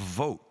the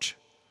vote,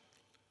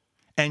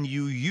 and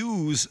you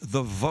use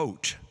the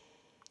vote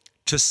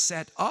to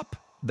set up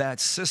that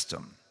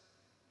system,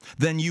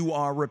 then you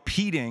are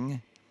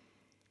repeating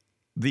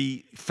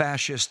the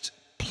fascist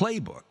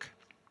playbook.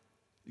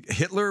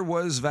 Hitler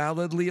was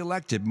validly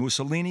elected.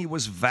 Mussolini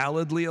was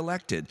validly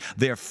elected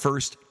their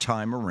first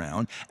time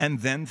around,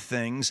 and then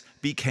things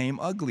became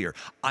uglier.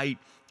 I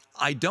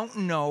don't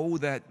know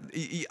that.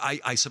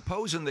 I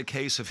suppose in the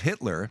case of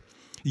Hitler,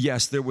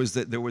 yes, there was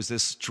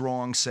this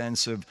strong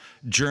sense of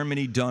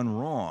Germany done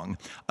wrong.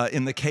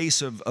 In the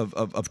case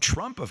of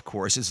Trump, of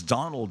course, it's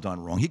Donald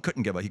done wrong. He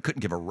couldn't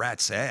give a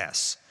rat's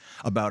ass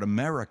about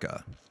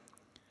America.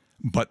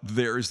 But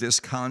there's this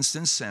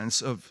constant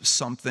sense of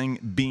something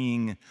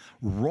being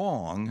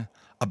wrong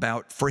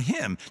for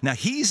him. Now,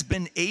 he's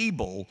been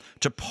able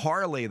to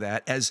parlay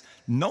that as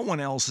no one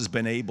else has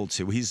been able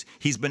to. He's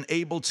been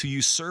able to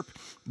usurp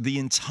the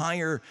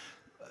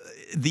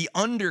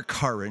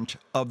undercurrent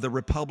of the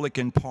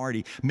Republican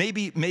Party,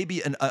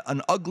 maybe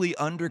an ugly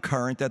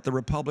undercurrent that the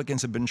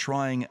Republicans have been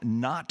trying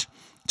not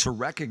to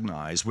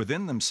recognize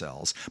within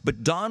themselves.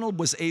 But Donald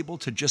was able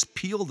to just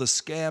peel the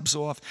scabs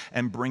off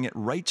and bring it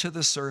right to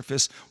the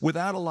surface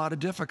without a lot of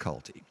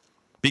difficulty,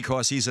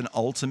 because he's an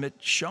ultimate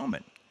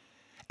showman.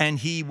 And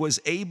he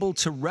was able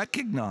to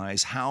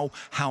recognize how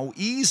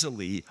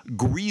easily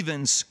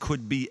grievance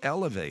could be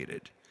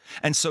elevated.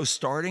 And so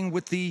starting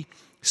with the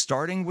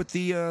starting with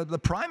the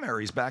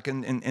primaries back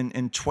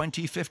in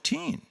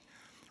 2015.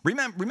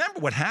 Remember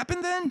what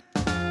happened then?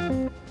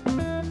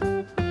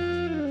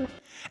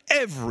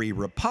 Every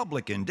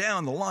Republican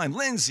down the line,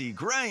 Lindsey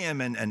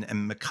Graham and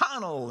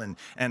McConnell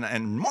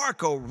and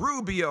Marco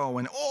Rubio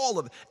and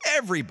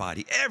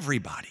everybody.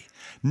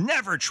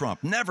 Never Trump.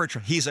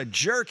 He's a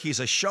jerk. He's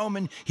a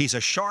showman. He's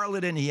a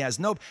charlatan.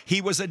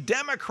 He was a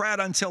Democrat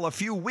until a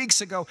few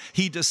weeks ago.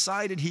 He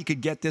decided he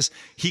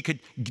could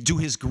do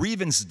his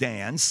grievance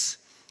dance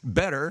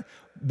better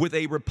with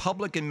a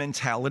Republican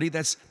mentality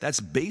that's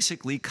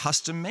basically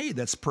custom made,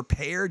 that's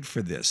prepared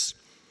for this.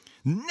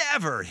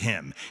 Never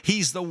him.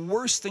 He's the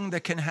worst thing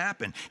that can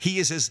happen. He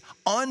is as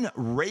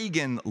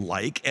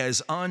un-Reagan-like,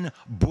 as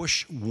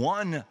un-Bush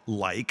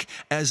 1-like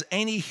as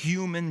any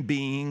human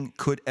being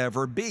could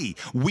ever be.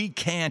 We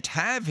can't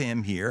have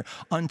him here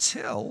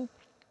until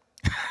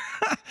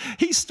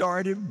he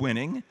started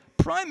winning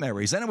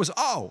primaries. Then it was,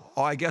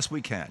 I guess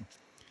we can.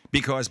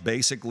 Because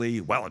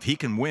basically, well, if he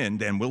can win,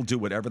 then we'll do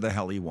whatever the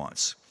hell he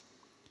wants.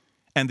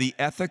 And the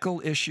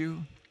ethical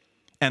issue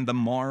and the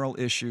moral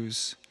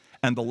issues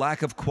and the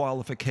lack of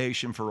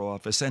qualification for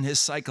office, and his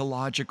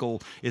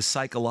psychological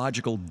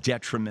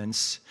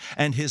detriments,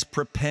 and his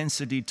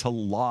propensity to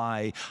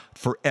lie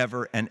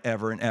forever and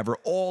ever and ever,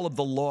 all of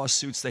the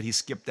lawsuits that he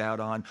skipped out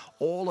on,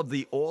 all of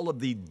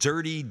the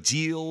dirty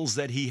deals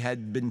that he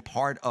had been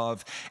part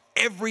of,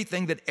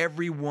 everything that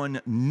everyone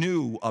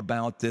knew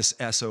about this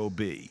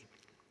SOB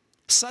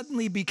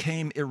suddenly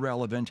became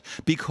irrelevant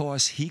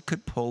because he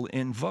could pull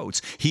in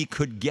votes. He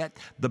could get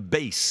the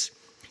base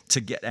to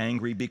get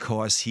angry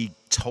because he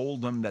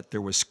told them that there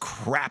was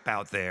crap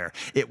out there.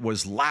 It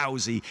was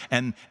lousy,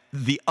 and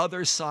the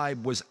other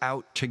side was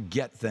out to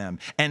get them,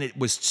 and it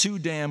was too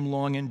damn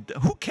long. And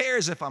who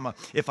cares if I'm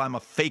a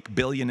fake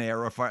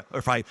billionaire, or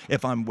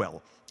if I'm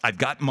well? I've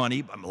got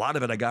money. A lot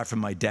of it I got from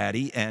my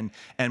daddy, and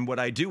what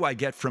I do, I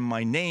get from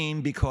my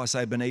name because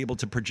I've been able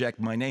to project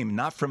my name,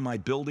 not from my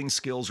building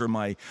skills or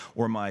my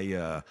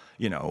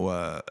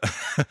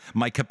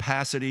my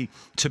capacity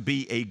to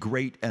be a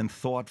great and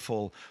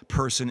thoughtful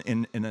person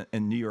in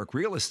New York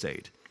real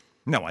estate.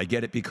 No, I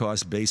get it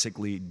because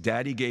basically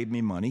daddy gave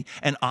me money,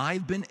 and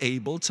I've been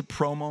able to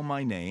promo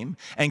my name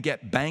and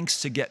get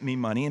banks to get me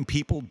money and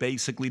people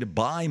basically to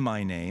buy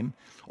my name.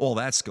 All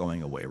that's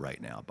going away right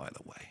now, by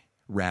the way.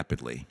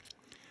 Rapidly.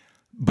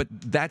 But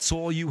that's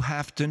all you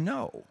have to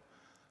know.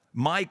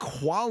 My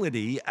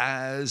quality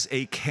as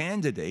a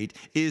candidate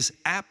is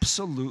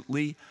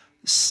absolutely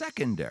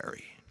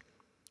secondary.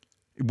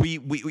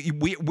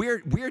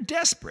 We're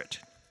desperate.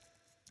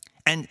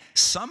 And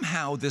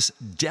somehow this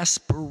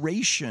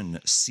desperation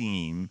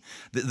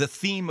the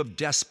theme of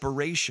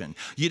desperation,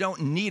 you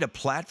don't need a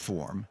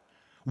platform.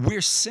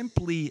 We're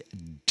simply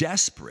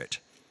desperate.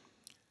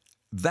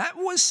 That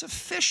was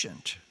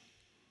sufficient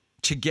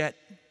to get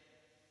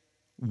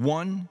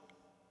one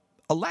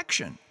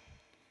election,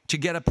 to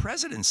get a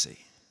presidency.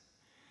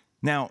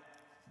 Now,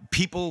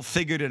 people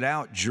figured it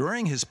out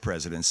during his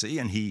presidency,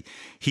 and he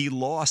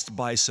lost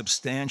by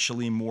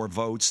substantially more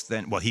votes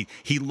than, well,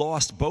 he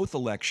lost both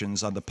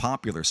elections on the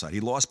popular side. He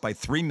lost by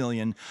 3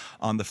 million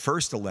on the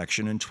first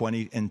election in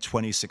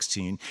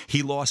 2016.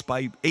 He lost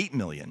by 8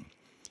 million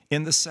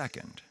in the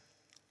second.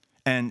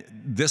 And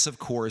this, of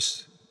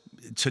course,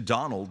 to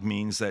Donald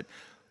means that,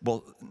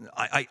 well,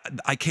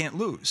 I can't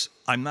lose.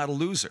 I'm not a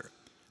loser.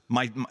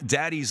 My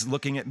daddy's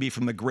looking at me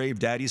from the grave.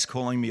 Daddy's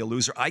calling me a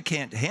loser. I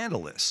can't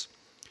handle this.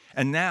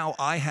 And now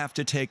I have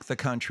to take the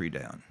country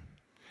down.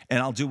 And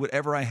I'll do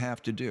whatever I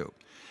have to do.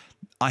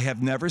 I have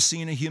never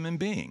seen a human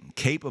being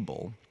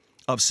capable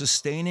of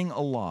sustaining a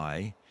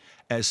lie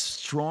as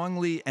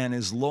strongly and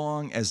as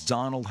long as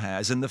Donald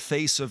has in the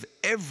face of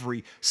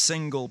every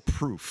single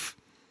proof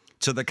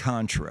to the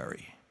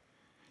contrary.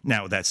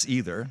 Now, that's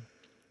either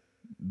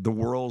the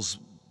world's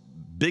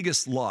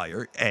biggest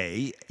liar,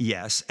 A,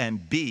 yes,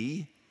 and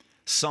B,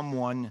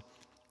 someone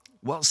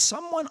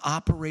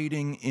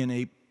operating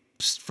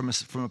from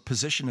a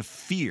position of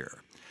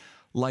fear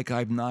like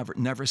I've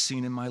never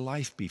seen in my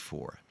life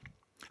before.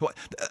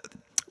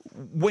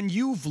 When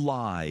you've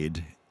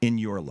lied in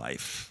your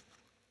life,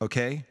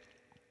 okay,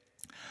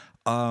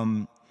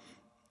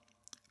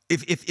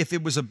 if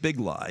it was a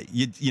big lie,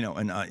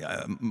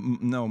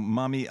 no,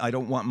 mommy, I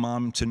don't want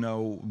mom to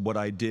know what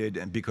I did,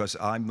 and because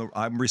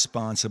I'm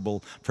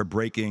responsible for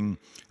breaking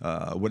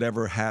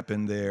whatever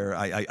happened there.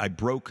 I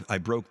broke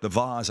the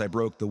vase, I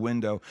broke the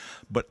window,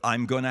 but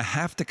I'm going to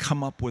have to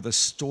come up with a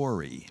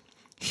story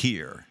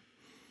here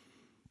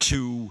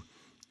to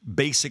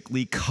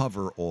basically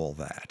cover all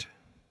that.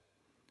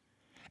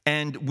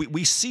 And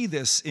we see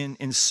this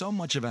in so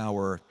much of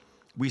our.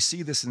 We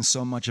see this in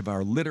so much of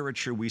our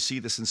literature. We see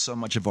this in so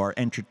much of our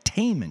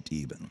entertainment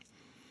even.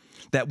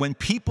 That when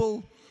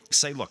people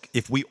say, look,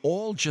 if we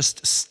all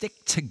just stick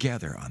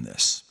together on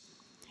this,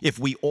 if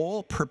we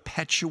all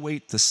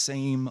perpetuate the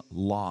same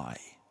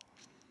lie,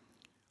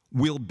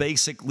 we'll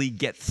basically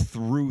get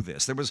through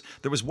this. There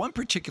was one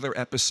particular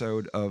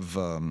episode of,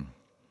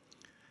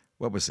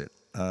 what was it?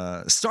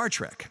 Star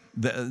Trek,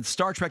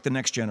 The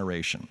Next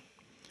Generation.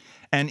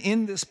 And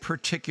in this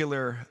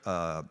particular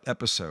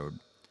episode,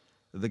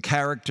 the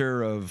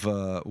character of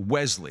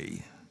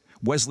Wesley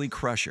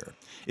Crusher,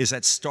 is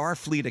at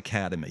Starfleet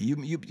Academy.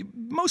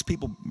 Most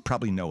people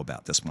probably know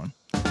about this one.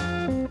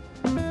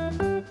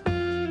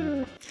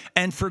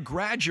 And for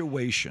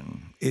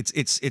graduation,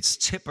 it's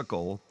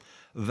typical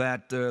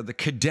that the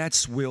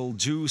cadets will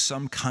do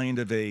some kind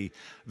of a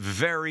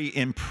very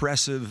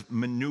impressive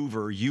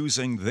maneuver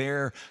using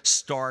their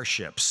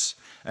starships.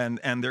 And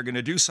they're going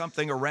to do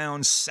something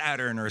around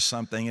Saturn or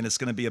something, and it's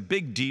going to be a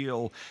big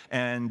deal.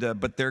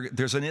 But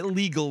there's an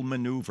illegal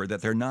maneuver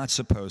that they're not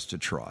supposed to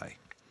try,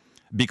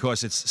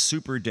 because it's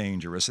super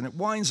dangerous. And it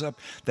winds up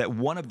that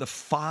one of the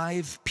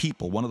five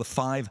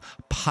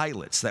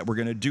pilots that were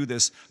going to do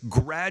this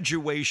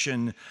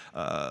graduation,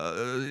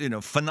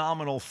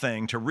 phenomenal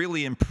thing to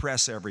really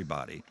impress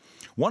everybody,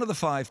 one of the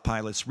five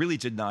pilots really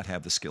did not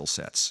have the skill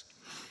sets.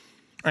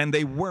 And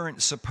they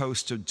weren't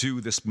supposed to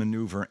do this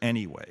maneuver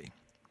anyway.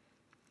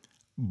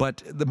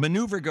 But the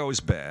maneuver goes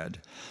bad.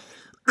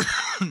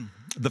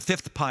 The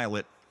fifth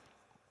pilot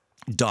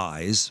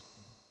dies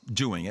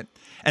doing it.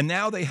 And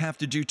now they have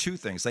to do two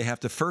things. They have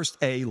to first,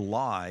 A,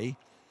 lie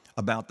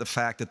about the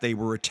fact that they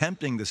were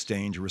attempting this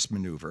dangerous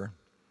maneuver,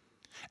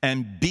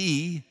 and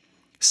B,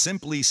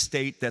 simply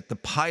state that the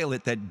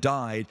pilot that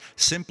died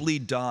simply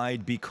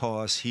died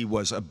because he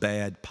was a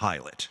bad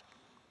pilot,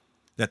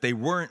 that they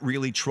weren't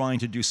really trying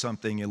to do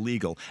something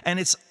illegal. And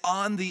it's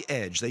on the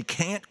edge. They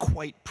can't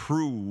quite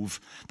prove,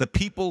 the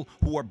people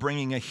who are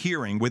bringing a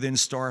hearing within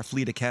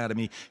Starfleet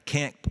Academy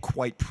can't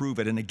quite prove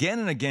it. And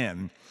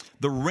again,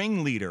 the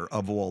ringleader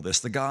of all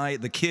this,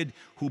 the kid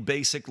who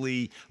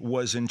basically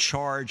was in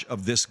charge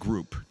of this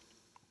group,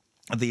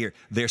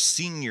 their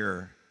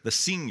senior,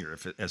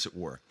 as it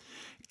were,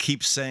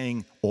 keeps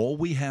saying, all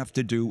we have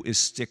to do is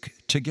stick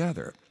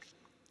together.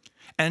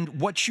 And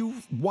what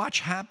you watch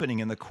happening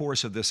in the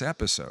course of this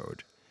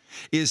episode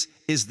is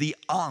the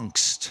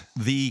angst,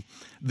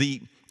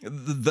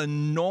 the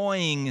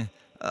gnawing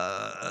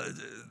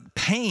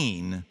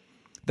pain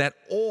that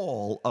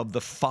all of the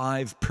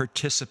five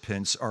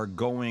participants are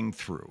going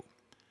through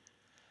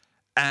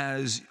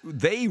as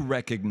they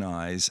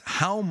recognize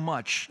how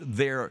much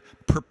their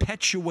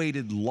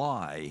perpetuated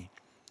lie,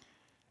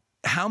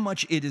 how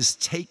much it is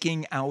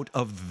taking out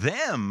of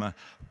them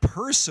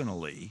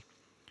personally,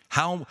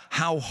 how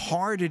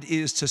hard it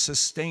is to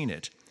sustain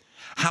it,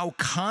 how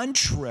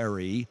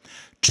contrary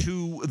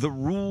to the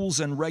rules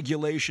and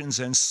regulations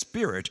and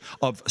spirit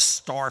of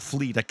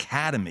Starfleet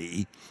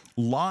Academy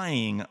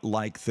lying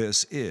like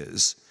this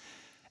is.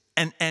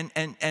 And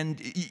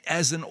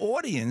as an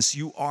audience,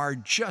 you are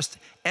just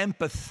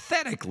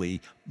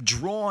empathetically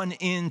drawn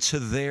into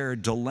their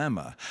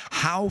dilemma.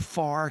 How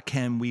far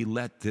can we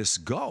let this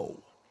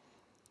go?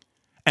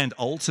 And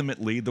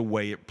ultimately, the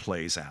way it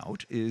plays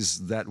out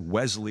is that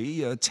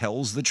Wesley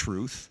tells the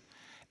truth,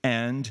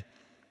 and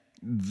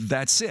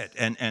that's it,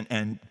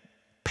 and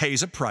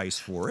pays a price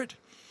for it,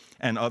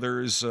 and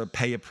others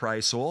pay a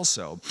price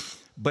also.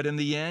 But in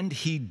the end,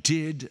 he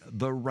did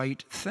the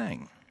right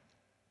thing.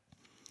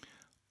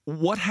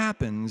 What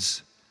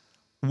happens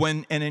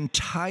when an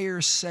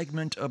entire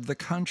segment of the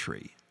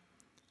country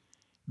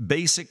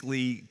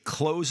basically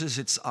closes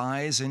its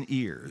eyes and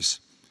ears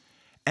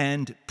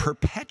and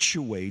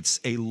perpetuates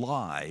a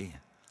lie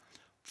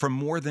for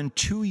more than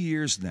 2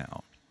 years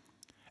now,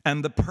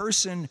 and the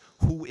person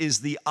who is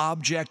the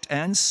object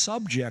and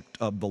subject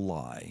of the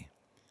lie,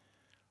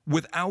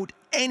 without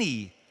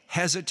any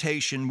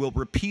hesitation, will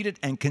repeat it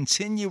and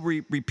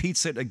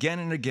repeats it again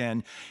and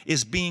again,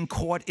 is being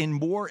caught in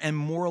more and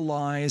more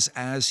lies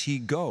as he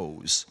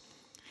goes.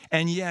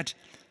 And yet,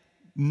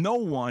 no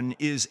one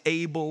is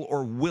able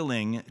or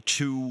willing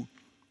to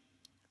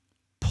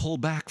pull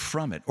back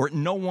from it, or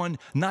no one,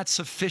 not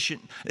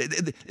sufficient.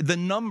 The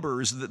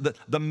numbers,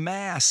 the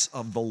mass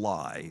of the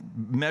lie,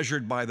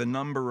 measured by the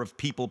number of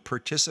people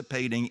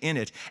participating in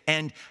it,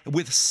 and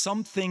with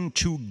something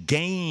to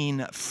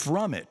gain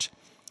from it,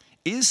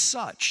 is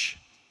such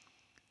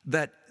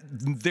that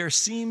there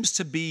seems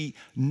to be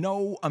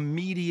no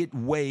immediate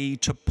way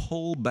to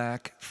pull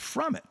back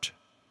from it.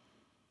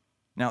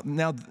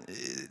 Now,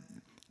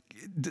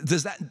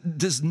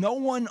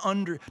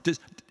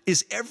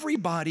 is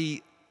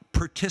everybody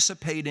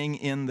participating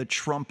in the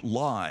Trump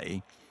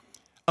lie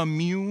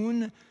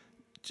immune?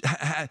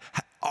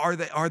 Are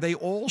they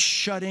all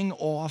shutting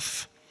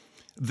off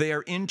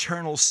their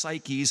internal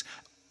psyches?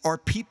 Are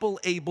people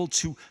able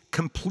to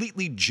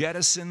completely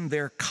jettison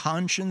their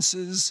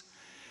consciences?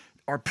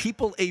 Are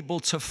people able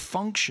to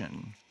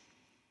function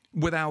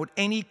without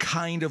any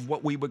kind of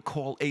what we would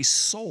call a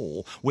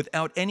soul,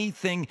 without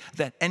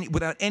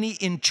without any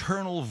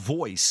internal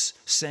voice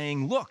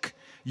saying, look,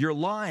 you're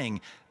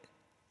lying?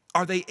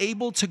 Are they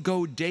able to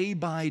go day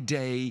by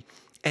day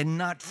and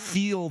not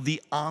feel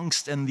the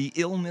angst and the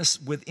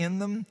illness within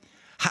them?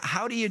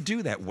 How do you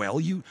do that? Well,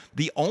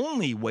 the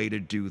only way to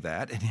do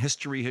that, and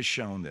history has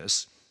shown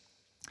this,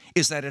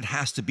 is that it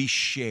has to be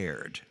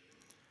shared.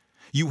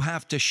 You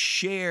have to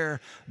share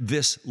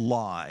this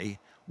lie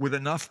with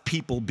enough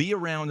people, be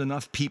around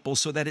enough people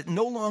so that it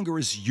no longer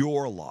is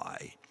your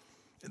lie,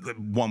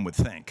 one would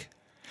think.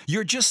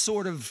 You're just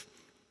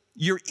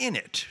you're in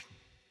it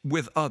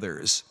with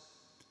others.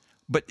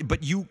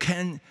 But you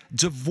can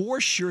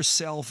divorce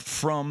yourself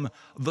from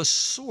the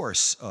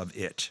source of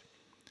it.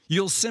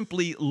 You'll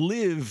simply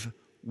live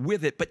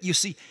with it. But you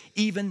see,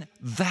 even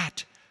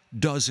that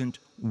doesn't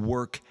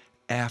work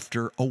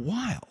after a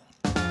while.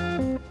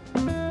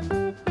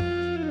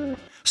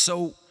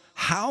 So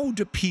how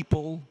do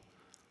people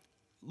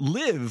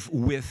live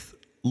with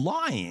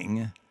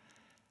lying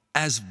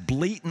as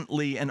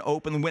blatantly and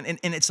openly,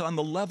 and it's on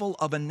the level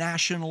of a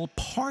national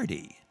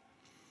party?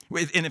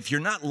 And if you're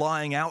not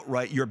lying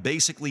outright, you're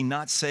basically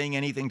not saying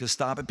anything to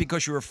stop it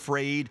because you're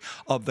afraid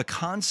of the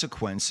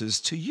consequences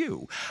to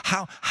you.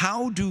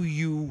 How do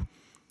you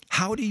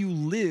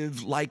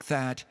live like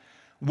that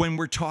when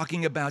we're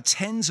talking about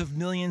tens of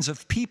millions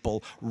of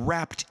people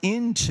wrapped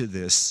into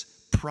this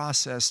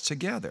process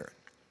together?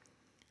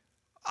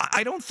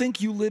 I don't think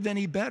you live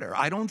any better.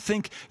 I don't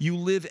think you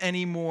live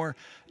any more.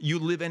 You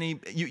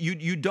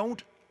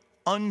don't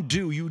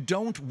undo. You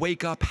don't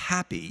wake up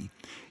happy.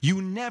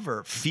 You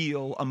never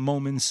feel a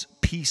moment's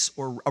peace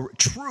or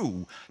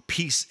true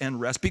peace and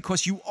rest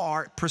because you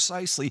are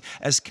precisely,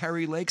 as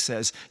Kari Lake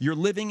says, you're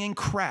living in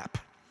crap.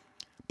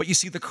 But you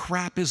see, the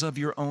crap is of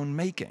your own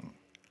making.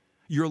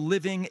 You're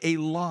living a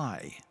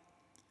lie.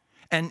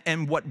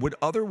 And what would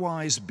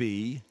otherwise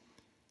be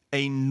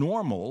a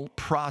normal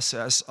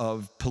process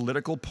of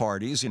political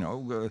parties,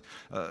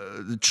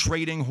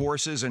 trading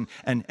horses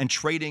and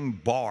trading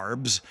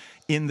barbs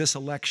in this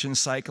election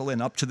cycle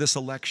and up to this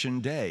election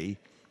day,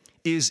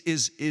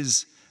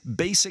 is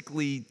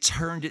basically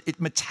turned. It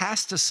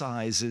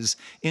metastasizes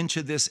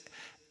into this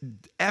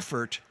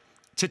effort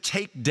to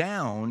take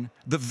down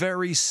the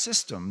very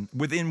system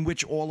within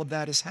which all of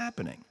that is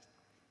happening.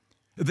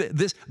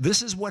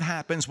 This is what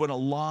happens when a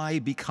lie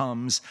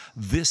becomes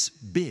this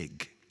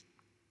big.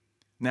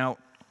 Now,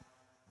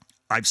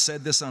 I've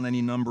said this on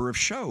any number of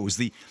shows.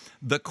 The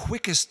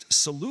quickest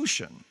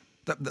solution,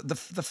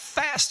 the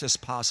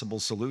fastest possible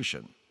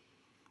solution,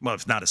 well,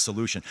 it's not a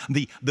solution,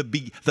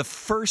 the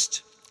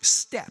first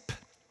step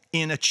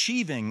in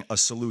achieving a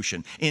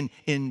solution,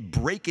 in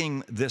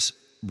breaking this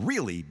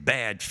really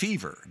bad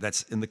fever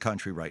that's in the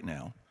country right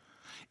now,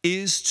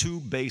 is to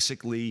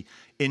basically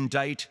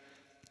indict,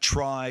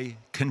 try,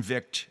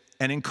 convict,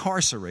 and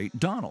incarcerate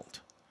Donald.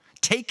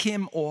 Take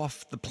him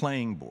off the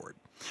playing board.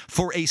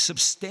 For a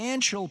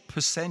substantial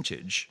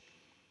percentage,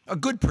 a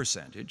good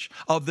percentage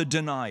of the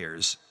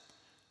deniers,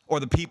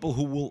 or the people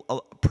who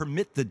will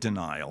permit the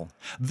denial,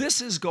 this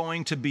is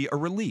going to be a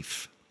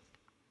relief.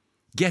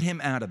 Get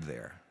him out of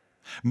there.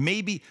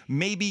 Maybe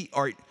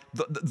are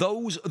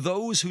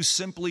those who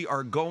simply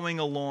are going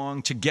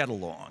along to get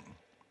along.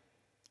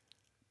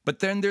 But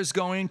then there's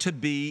going to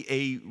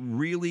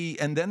be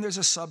and then there's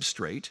a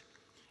substrate,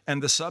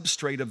 and the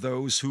substrate of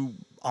those who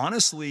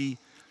honestly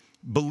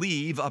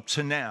believe up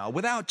to now,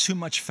 without too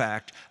much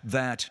fact,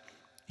 that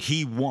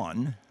he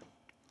won.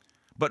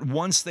 But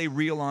once they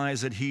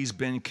realize that he's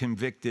been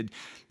convicted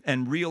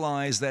and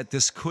realize that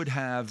this could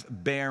have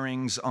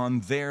bearings on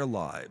their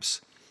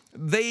lives,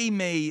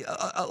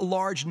 a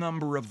large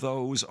number of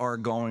those are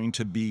going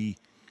to be,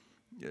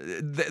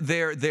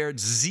 their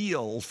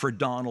zeal for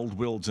Donald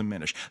will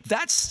diminish.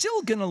 That's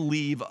still going to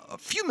leave a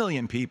few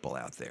million people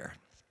out there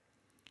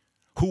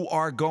who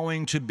are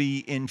going to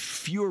be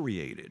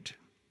infuriated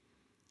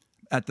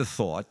at the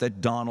thought that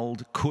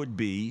Donald could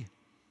be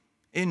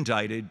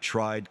indicted,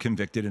 tried,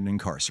 convicted, and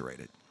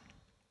incarcerated.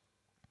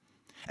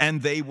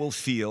 And they will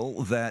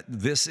feel that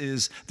this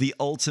is the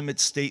ultimate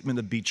statement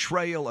of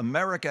betrayal.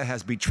 America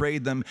has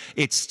betrayed them.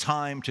 It's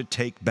time to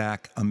take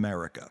back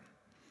America.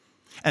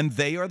 And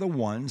they are the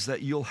ones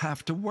that you'll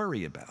have to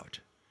worry about.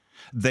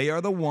 They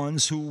are the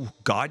ones who,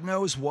 God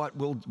knows what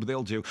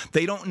they'll do.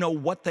 They don't know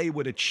what they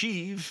would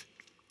achieve.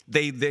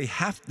 They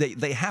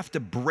have to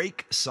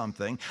break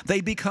something.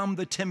 They become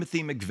the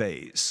Timothy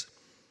McVeighs.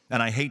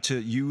 And I hate to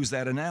use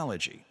that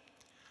analogy.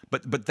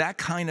 But that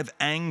kind of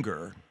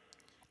anger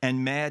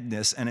and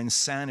madness and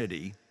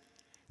insanity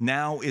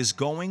now is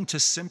going to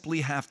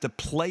simply have to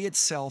play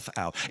itself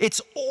out.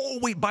 It's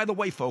always, by the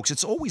way, folks,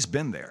 it's always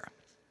been there.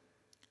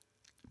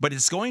 But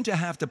it's going to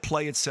have to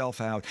play itself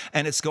out,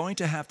 and it's going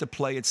to have to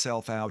play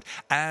itself out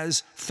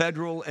as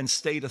federal and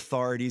state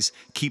authorities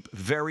keep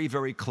very,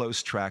 very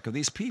close track of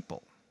these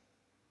people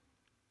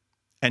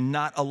and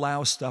not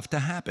allow stuff to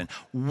happen.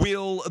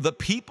 Will the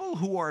people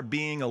who are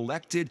being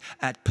elected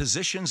at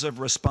positions of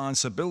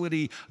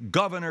responsibility,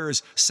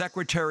 governors,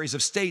 secretaries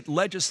of state,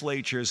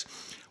 legislatures,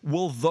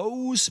 will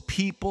those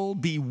people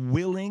be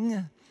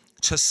willing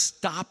to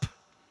stop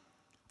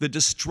the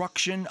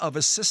destruction of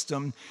a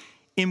system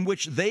in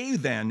which they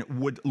then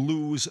would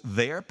lose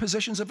their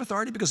positions of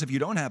authority? Because if you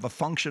don't have a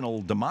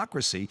functional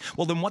democracy,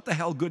 well, then what the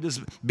hell good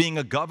is being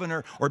a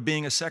governor or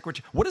being a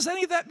secretary? What does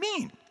any of that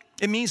mean?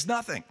 It means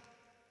nothing.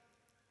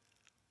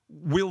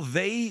 Will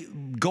they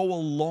go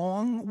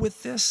along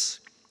with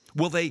this?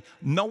 Will they,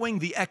 knowing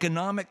the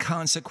economic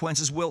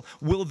consequences,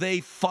 will they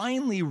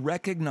finally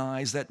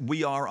recognize that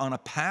we are on a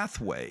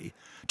pathway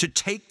to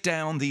take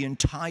down the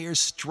entire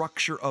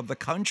structure of the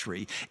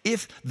country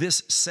if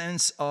this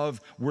sense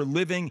of we're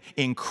living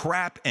in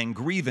crap and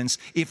grievance,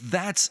 if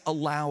that's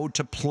allowed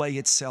to play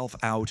itself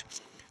out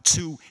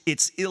to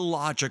its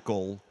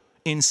illogical,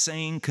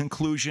 insane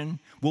conclusion?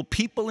 Will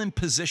people in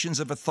positions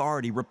of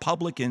authority,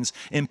 Republicans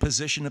in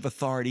position of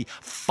authority,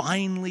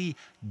 finally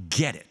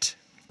get it?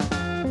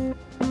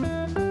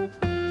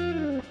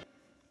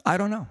 I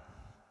don't know.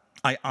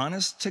 I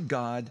honest to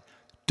God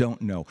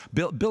don't know.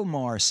 Bill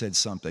Maher said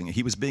something.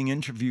 He was being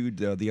interviewed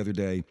the other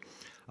day.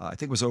 I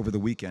think it was over the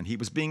weekend. He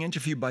was being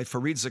interviewed by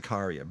Fareed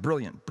Zakaria.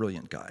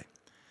 Brilliant guy.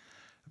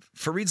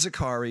 Fareed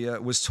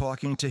Zakaria was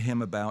talking to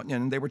him about,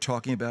 and they were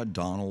talking about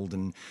Donald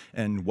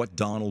and what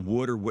Donald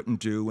would or wouldn't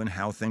do and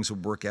how things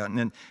would work out.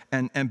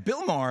 And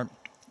Bill Maher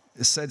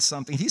said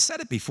something. He said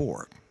it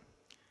before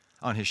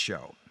on his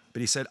show,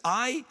 but he said,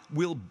 "I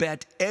will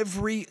bet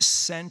every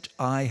cent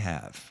I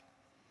have,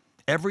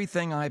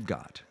 everything I've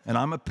got, and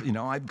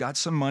I've got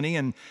some money,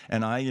 and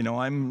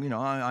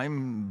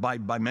I'm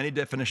by many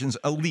definitions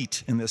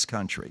elite in this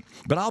country,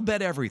 but I'll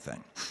bet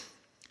everything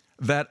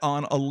that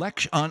on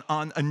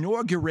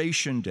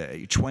Inauguration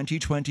Day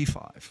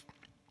 2025,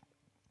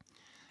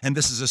 and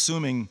this is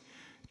assuming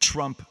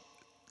Trump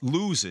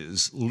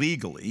loses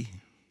legally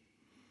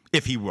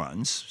if he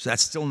runs, so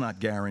that's still not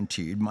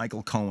guaranteed.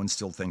 Michael Cohen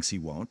still thinks he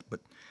won't, but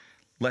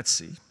let's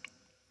see.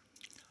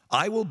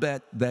 I will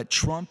bet that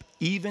Trump,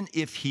 even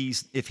if he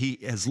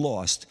has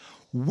lost,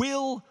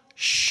 will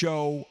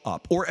show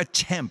up or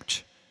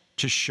attempt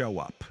to show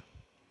up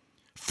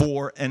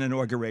for an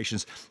inauguration."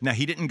 Now,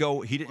 he didn't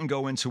go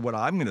into what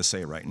I'm going to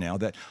say right now,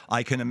 that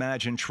I can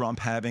imagine Trump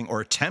having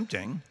or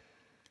attempting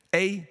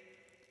an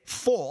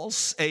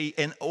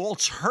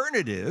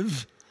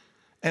alternative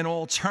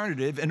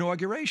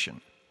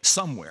inauguration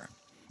somewhere.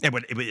 It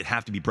would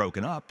have to be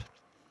broken up.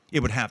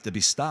 It would have to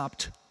be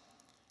stopped.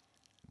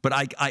 But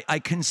I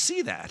can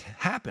see that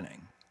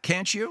happening.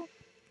 Can't you?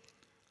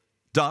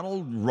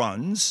 Donald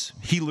runs.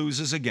 He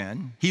loses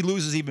again. He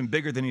loses even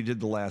bigger than he did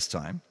the last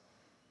time.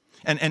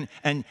 And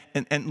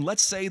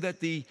let's say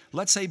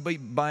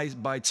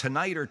by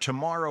tonight or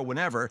tomorrow,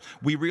 whenever,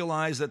 we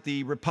realize that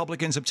the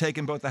Republicans have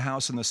taken both the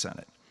House and the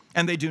Senate.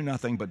 And they do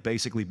nothing but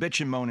basically bitch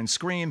and moan and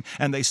scream,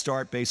 and they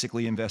start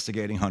basically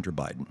investigating Hunter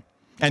Biden.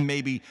 And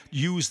maybe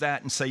use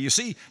that and say, you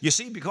see,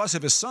 because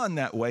of his son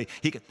that way,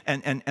 he can,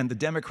 and the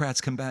Democrats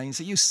come back and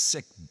say, "You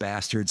sick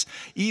bastards.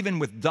 Even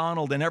with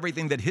Donald and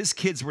everything that his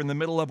kids were in the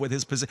middle of with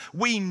his position,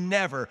 we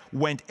never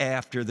went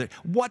after the.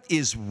 What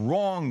is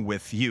wrong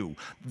with you?"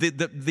 The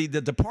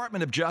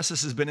Department of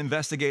Justice has been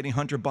investigating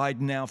Hunter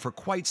Biden now for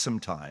quite some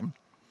time.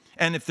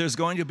 And if there's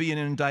going to be an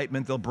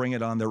indictment, they'll bring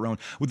it on their own.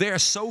 They're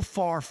so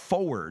far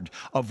forward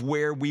of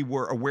where we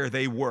were or where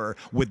they were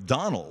with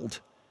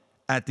Donald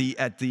at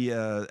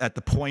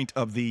the point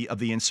of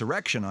the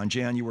insurrection on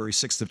January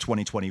 6th of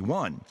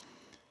 2021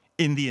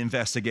 in the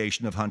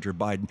investigation of Hunter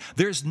Biden.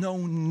 There's no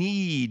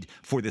need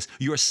for this.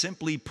 You're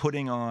simply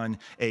putting on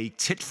a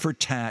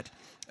tit-for-tat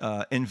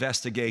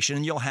investigation,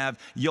 and you'll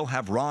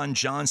have Ron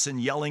Johnson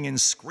yelling and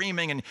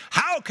screaming, and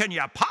how can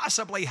you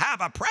possibly have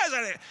a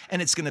president?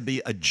 And it's going to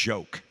be a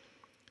joke.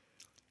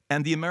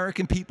 And the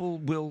American people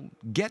will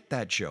get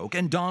that joke.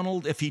 And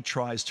Donald, if he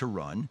tries to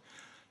run,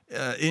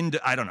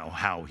 I don't know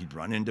how he'd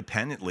run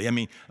independently. I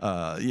mean,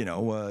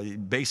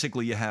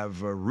 basically you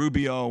have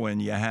Rubio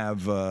and you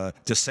have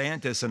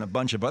DeSantis and a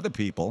bunch of other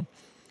people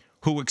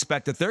who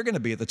expect that they're going to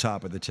be at the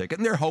top of the ticket,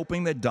 and they're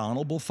hoping that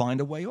Donald will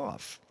find a way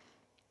off.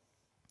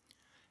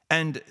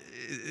 And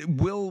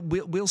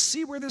we'll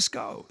see where this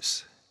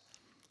goes.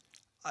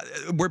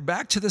 We're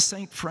back to the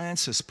St.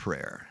 Francis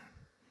prayer.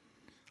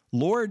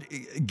 Lord,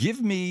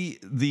 give me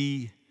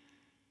the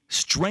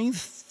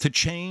strength to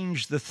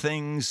change the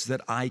things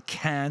that I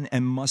can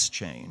and must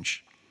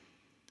change,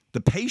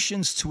 the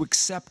patience to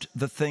accept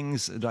the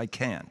things that I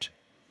can't,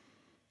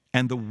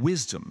 and the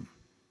wisdom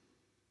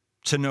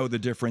to know the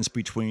difference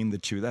between the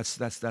two.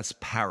 That's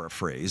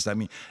paraphrased. I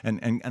mean,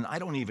 and I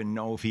don't even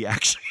know if he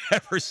actually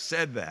ever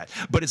said that,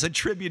 but it's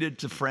attributed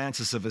to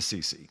Francis of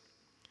Assisi,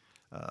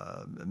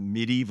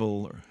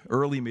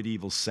 early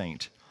medieval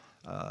saint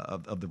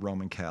of the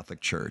Roman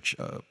Catholic Church,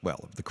 of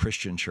the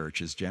Christian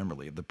churches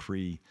generally, of the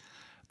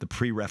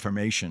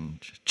pre-Reformation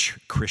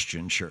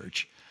Christian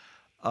church.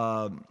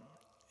 And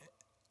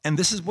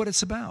this is what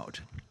it's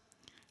about.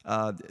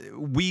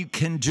 We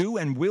can do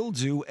and will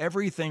do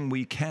everything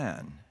we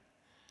can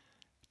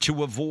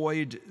to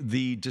avoid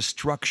the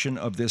destruction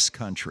of this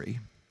country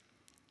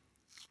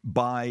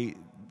by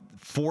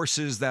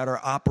forces that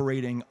are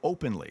operating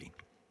openly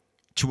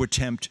to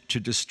attempt to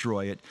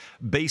destroy it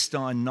based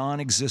on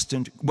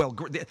non-existent,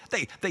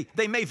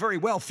 they may very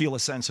well feel a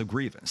sense of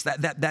grievance.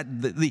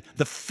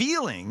 The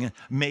feeling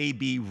may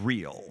be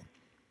real.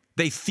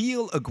 They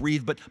feel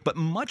aggrieved, but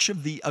much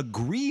of the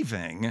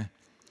aggrieving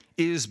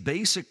is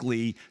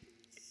basically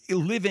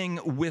living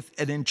with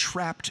an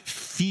entrapped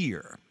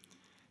fear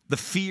the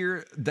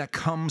fear that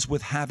comes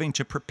with having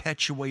to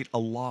perpetuate a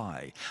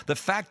lie, the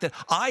fact that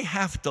I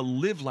have to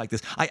live like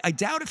this. I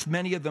doubt if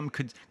many of them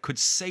could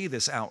say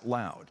this out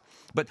loud.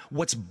 But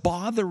what's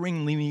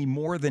bothering me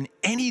more than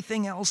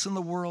anything else in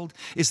the world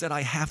is that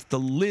I have to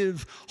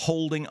live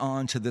holding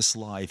on to this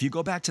lie. If you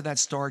go back to that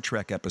Star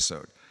Trek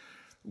episode,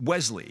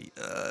 Wesley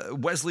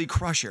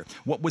Crusher,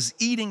 what was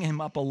eating him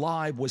up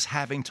alive was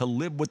having to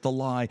live with the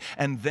lie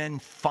and then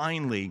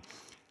finally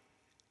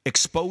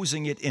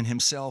exposing it in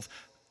himself,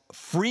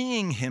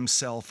 freeing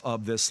himself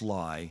of this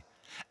lie,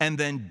 and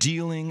then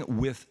dealing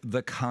with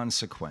the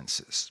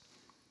consequences.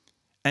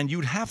 And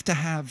you'd have to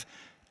have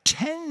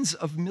tens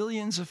of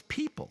millions of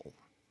people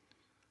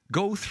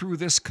go through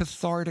this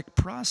cathartic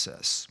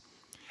process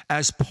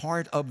as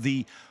part of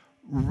the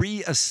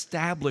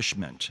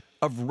reestablishment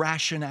of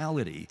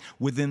rationality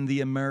within the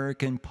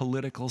American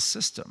political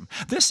system.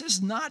 This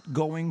is not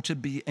going to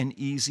be an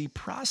easy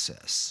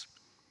process.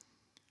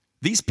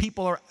 These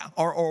people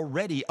are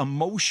already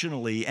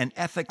emotionally and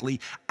ethically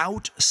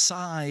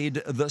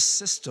outside the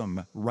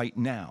system right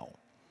now.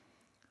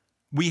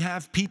 We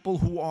have people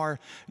who are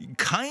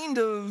kind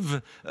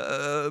of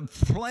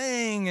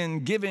playing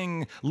and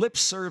giving lip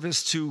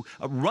service to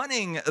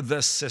running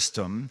the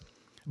system,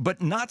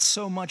 but not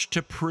so much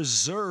to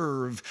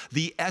preserve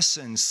the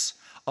essence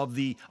of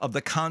the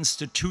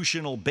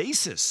constitutional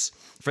basis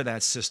for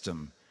that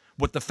system,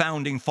 what the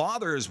founding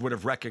fathers would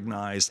have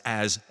recognized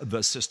as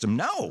the system.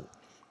 No,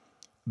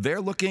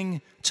 they're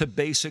looking to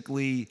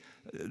basically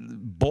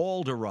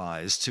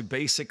balderize,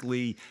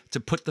 to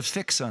put the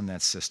fix on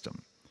that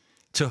system,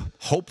 to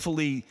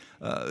hopefully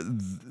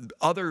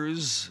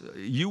others,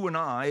 you and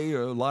I,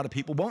 a lot of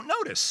people won't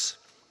notice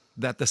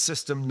that the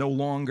system no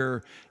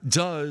longer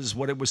does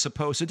what it was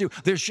supposed to do.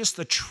 There's just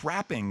the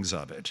trappings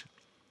of it.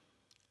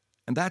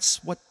 And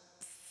that's what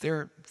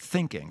they're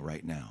thinking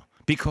right now,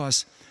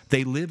 because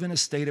they live in a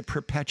state of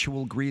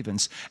perpetual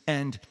grievance,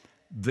 and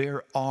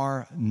there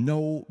are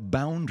no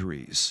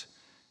boundaries.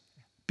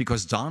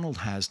 Because Donald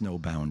has no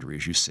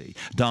boundaries, you see.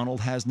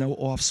 Donald has no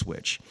off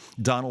switch.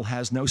 Donald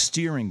has no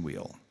steering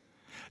wheel.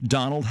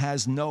 Donald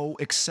has no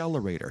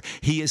accelerator.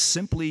 He is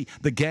simply,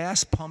 the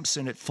gas pumps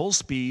in at full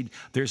speed,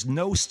 there's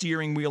no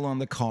steering wheel on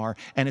the car,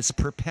 and it's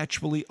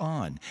perpetually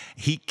on.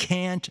 He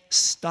can't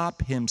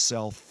stop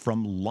himself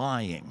from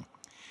lying.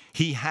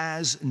 He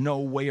has no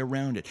way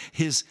around it.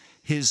 His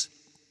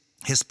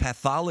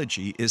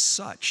pathology is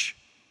such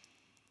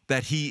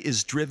that he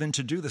is driven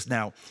to do this.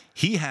 Now,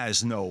 he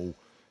has no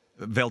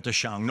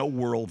Weltanschauung, no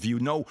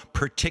worldview, no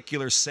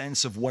particular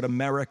sense of what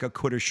America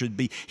could or should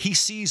be. He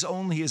sees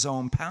only his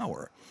own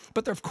power.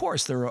 But of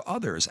course, there are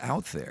others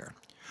out there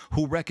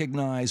who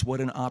recognize what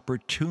an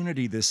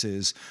opportunity this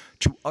is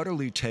to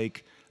utterly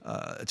take,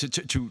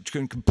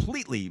 to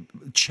completely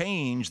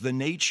change the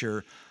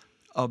nature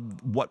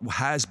of what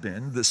has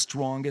been the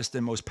strongest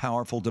and most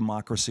powerful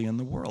democracy in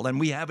the world. And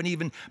we haven't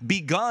even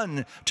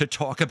begun to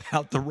talk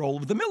about the role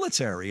of the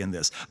military in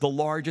this, the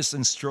largest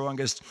and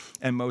strongest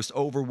and most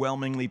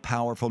overwhelmingly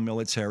powerful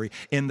military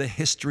in the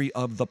history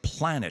of the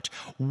planet.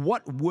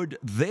 What would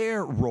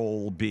their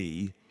role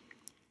be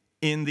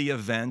in the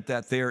event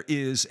that there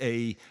is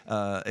an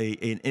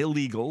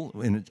illegal,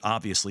 and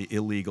obviously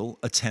illegal,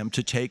 attempt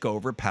to take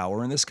over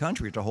power in this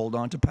country, to hold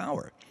on to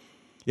power?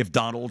 If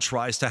Donald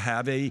tries to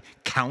have a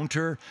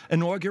counter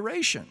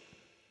inauguration,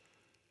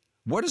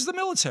 what does the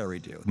military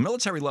do? The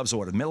military loves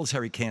order. The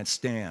military can't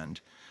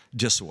stand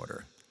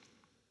disorder.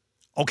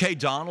 Okay,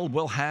 Donald,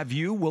 we'll have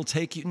you. We'll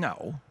take you.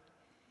 No,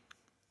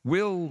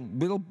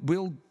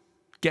 we'll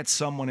get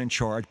someone in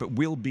charge, but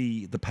we'll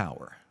be the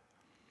power.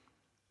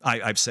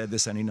 I've said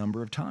this any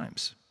number of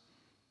times,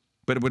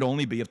 but it would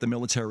only be if the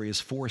military is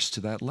forced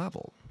to that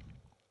level.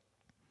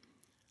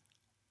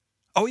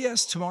 Oh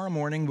yes, tomorrow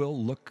morning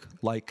will look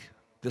like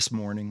this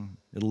morning.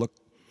 It'll look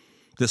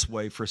this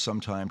way for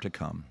some time to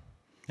come.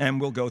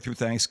 And we'll go through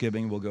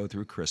Thanksgiving, we'll go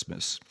through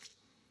Christmas.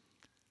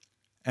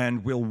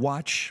 And we'll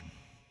watch,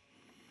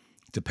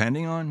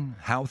 depending on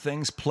how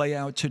things play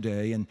out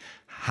today and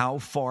how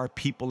far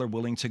people are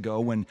willing to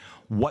go and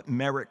what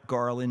Merrick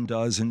Garland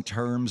does in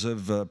terms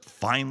of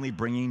finally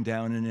bringing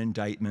down an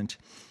indictment,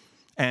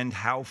 and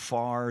how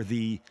far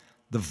the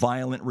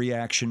violent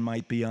reaction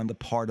might be on the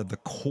part of the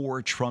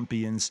core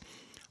Trumpians.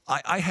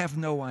 I have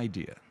no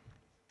idea.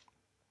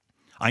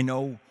 I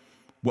know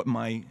what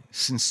my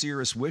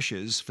sincerest wish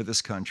is for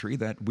this country,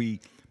 that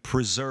we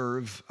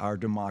preserve our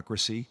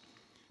democracy,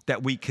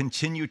 that we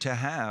continue to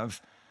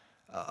have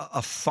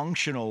a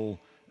functional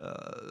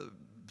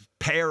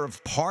pair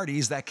of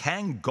parties that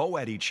can go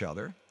at each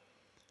other,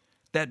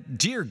 that,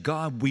 dear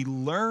God, we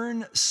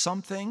learn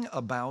something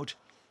about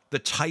the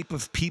type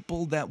of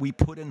people that we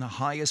put in the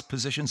highest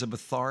positions of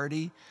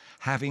authority,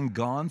 having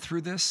gone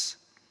through this,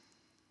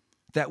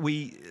 that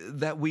we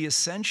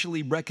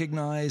essentially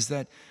recognize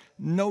that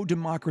no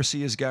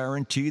democracy is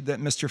guaranteed, that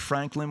Mr.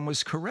 Franklin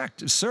was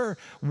correct. Sir,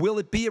 will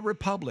it be a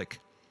republic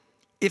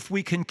if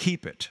we can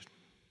keep it?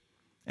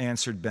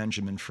 Answered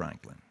Benjamin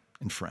Franklin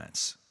in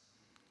France.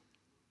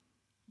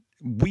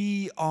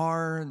 We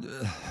are,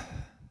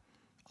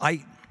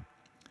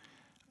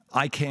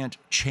 I can't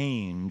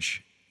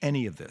change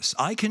any of this.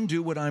 I can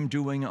do what I'm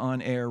doing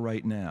on air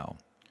right now.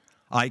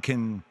 I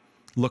can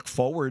look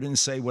forward and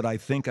say what I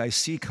think I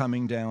see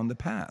coming down the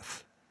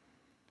path.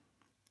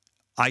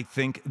 I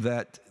think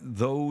that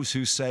those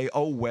who say,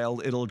 oh,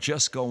 well, it'll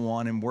just go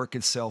on and work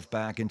itself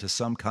back into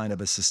some kind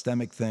of a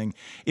systemic thing,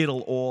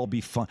 it'll all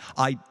be fine.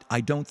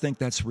 I don't think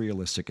that's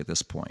realistic at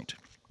this point.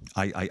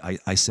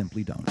 I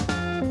simply don't.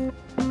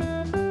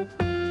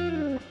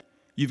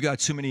 You've got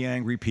too many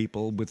angry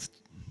people with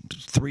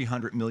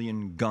 300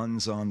 million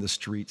guns on the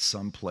streets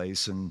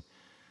someplace, and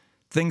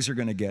things are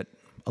going to get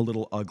a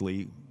little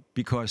ugly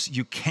because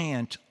you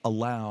can't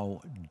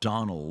allow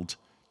Donald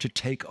to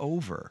take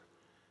over.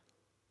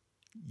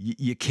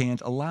 You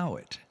can't allow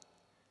it.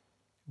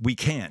 We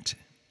can't.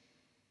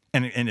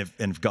 And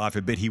if God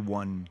forbid he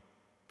won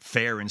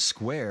fair and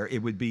square, it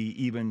would be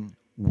even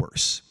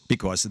worse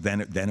because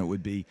then it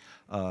would be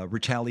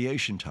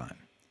retaliation time.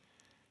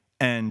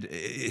 And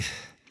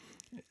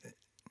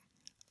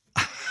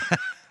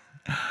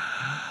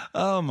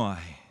oh my.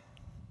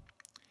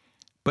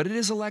 But it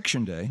is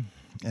election day,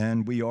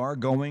 and we are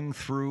going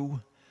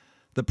through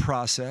the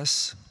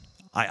process.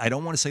 I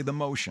don't want to say the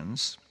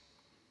motions.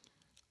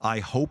 I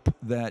hope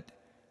that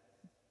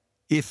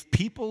if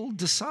people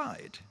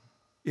decide,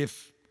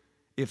 if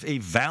a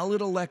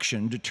valid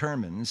election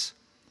determines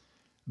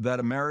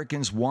that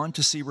Americans want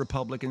to see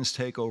Republicans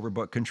take over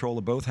but control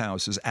of both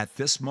houses at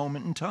this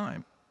moment in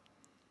time,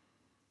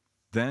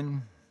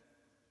 then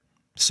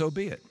so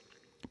be it.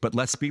 But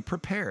let's be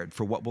prepared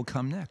for what will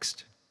come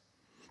next.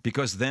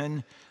 Because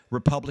then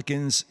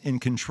Republicans in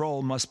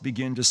control must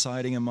begin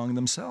deciding among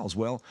themselves,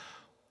 well,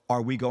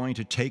 are we going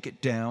to take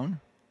it down,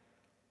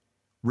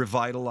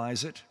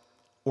 revitalize it,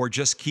 or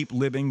just keep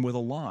living with a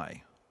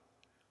lie?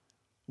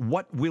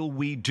 What will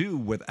we do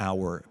with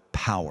our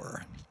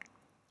power?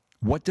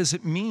 What does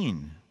it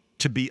mean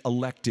to be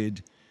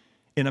elected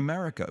in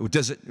America?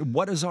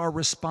 What is our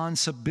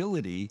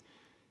responsibility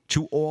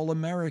to all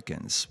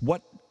Americans?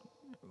 What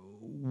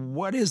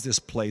is this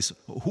place?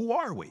 Who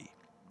are we?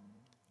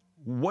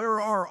 Where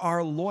are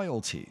our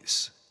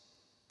loyalties?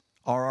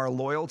 Are our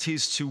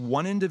loyalties to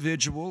one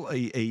individual,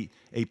 a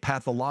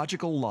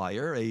pathological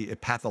liar, a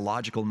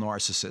pathological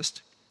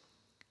narcissist,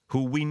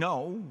 who we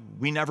know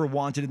we never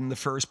wanted in the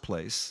first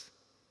place?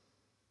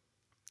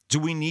 Do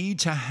we need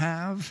to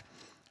have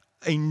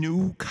a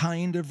new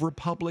kind of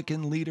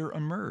Republican leader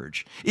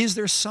emerge? Is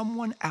there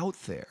someone out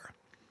there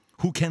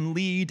who can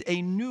lead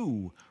a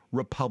new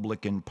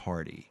Republican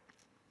Party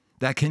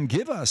that can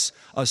give us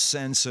a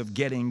sense of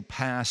getting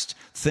past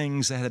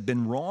things that have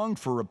been wrong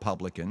for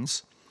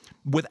Republicans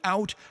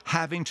without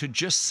having to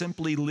just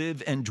simply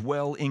live and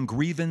dwell in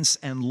grievance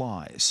and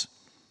lies?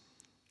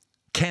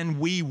 Can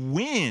we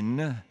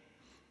win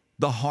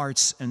the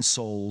hearts and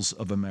souls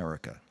of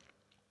America?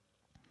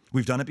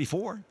 We've done it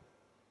before.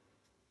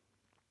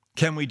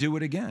 Can we do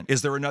it again?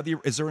 Is there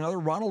another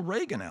Ronald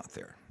Reagan out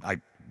there?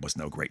 I was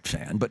no great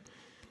fan, but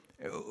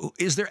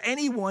is there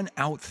anyone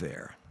out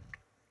there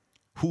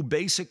who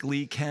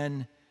basically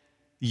can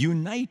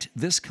unite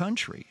this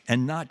country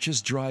and not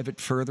just drive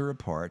it further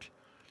apart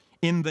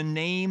in the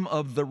name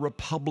of the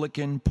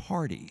Republican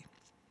Party?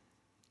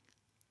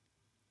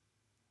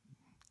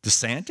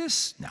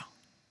 DeSantis? No.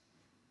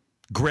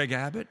 Greg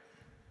Abbott?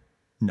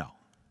 No.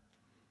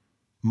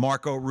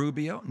 Marco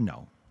Rubio?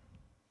 No.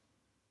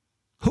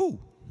 Who?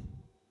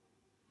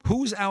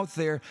 Who's out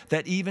there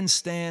that even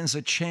stands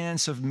a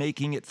chance of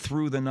making it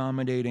through the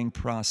nominating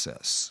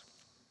process?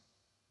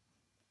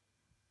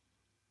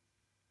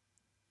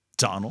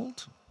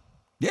 Donald?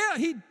 Yeah,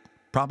 he'd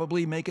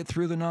probably make it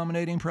through the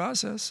nominating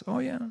process. Oh,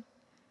 yeah.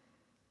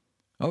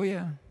 Oh,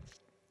 yeah.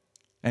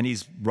 And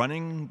he's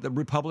running the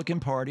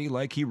Republican Party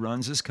like he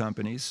runs his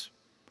companies.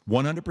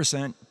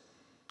 100%.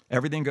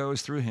 Everything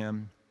goes through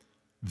him.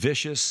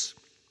 Vicious,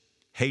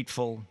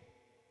 hateful,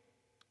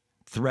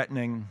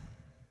 threatening.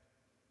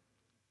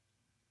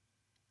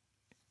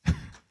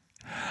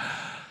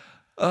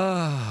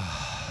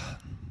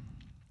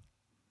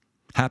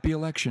 Happy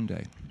Election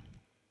Day.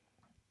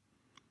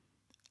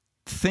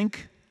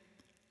 Think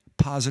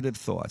positive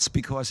thoughts,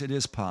 because it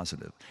is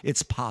positive.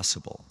 It's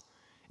possible.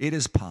 It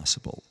is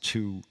possible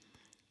to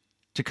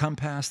come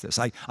past this.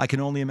 I can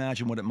only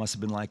imagine what it must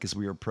have been like as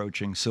we were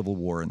approaching civil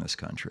war in this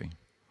country.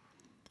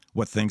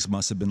 What things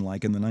must have been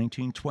like in the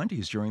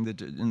 1920s, during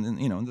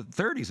in the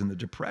 30s, in the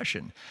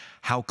Depression.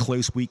 How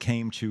close we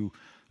came to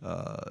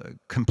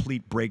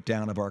complete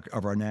breakdown of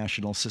our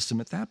national system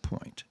at that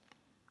point.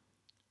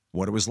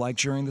 What it was like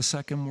during the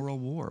Second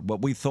World War.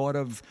 What we thought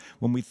of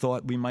when we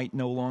thought we might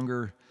no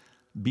longer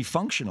be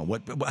functional.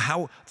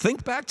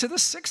 Think back to the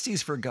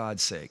 60s, for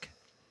God's sake,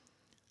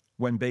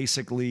 when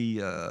basically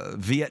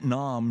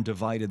Vietnam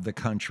divided the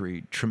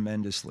country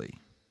tremendously.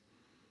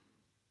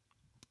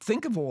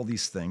 Think of all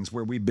these things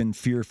where we've been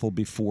fearful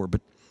before,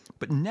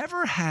 but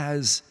never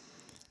has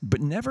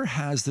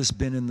this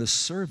been in the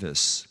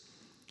service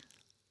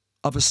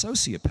of a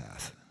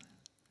sociopath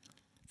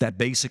that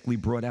basically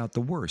brought out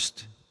the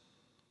worst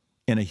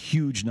in a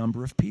huge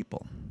number of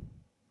people.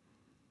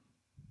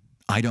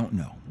 I don't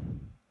know.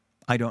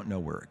 I don't know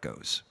where it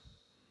goes.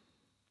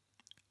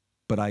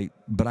 But I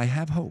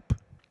have hope.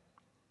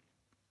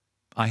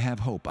 I have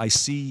hope. I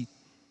see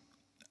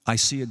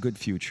a good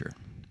future.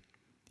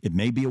 It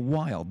may be a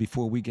while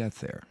before we get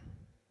there.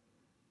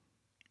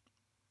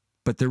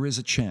 But there is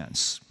a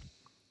chance,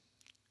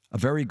 a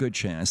very good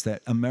chance,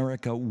 that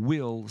America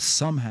will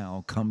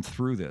somehow come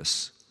through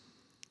this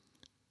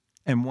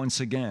and once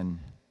again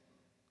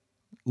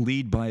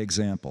lead by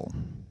example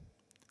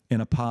in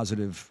a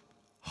positive,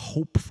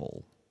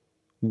 hopeful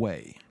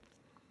way.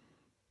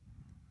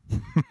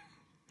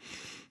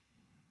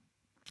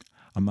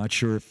 I'm not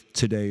sure if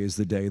today is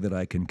the day that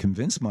I can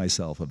convince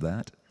myself of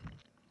that,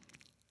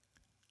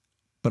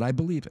 but I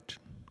believe it.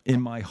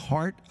 In my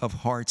heart of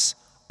hearts,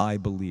 I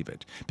believe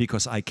it,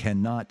 because I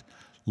cannot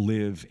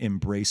live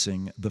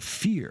embracing the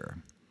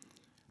fear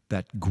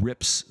that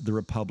grips the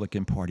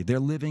Republican Party. They're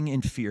living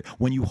in fear.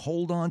 When you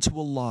hold on to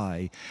a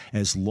lie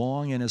as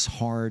long and as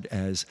hard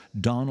as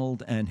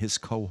Donald and his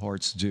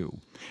cohorts do,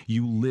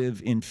 you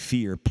live in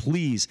fear.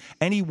 Please,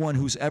 anyone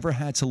who's ever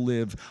had to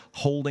live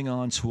holding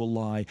on to a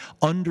lie,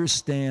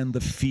 understand the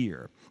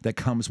fear that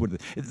comes with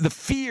it. The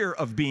fear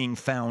of being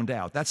found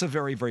out. That's a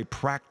very, very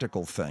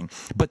practical thing.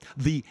 But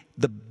the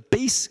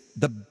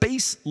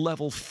base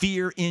level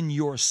fear in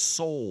your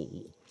soul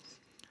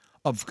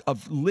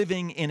of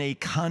living in a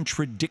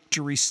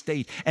contradictory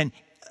state and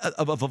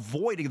of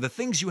avoiding the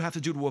things you have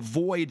to do to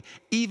avoid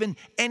even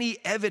any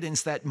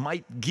evidence that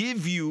might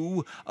give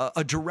you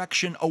a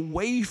direction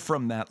away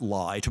from that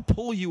lie, to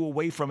pull you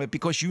away from it,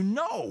 because you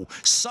know,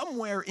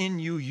 somewhere in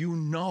you,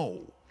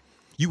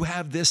 you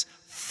have this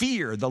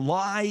fear. The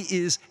lie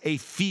is a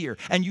fear,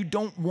 and you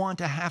don't want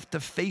to have to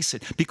face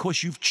it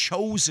because you've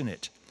chosen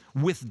it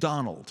with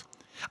Donald.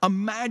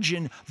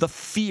 Imagine the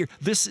fear.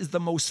 This is the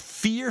most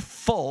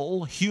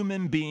fearful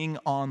human being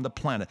on the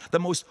planet, the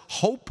most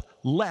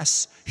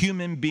hopeless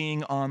human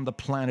being on the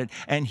planet,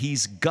 and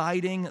he's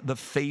guiding the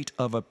fate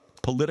of a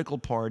political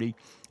party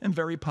and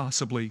very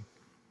possibly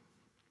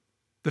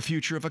the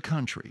future of a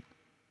country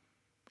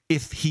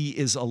if he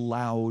is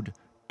allowed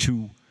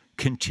to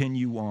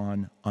continue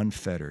on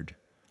unfettered.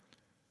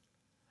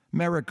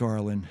 Merrick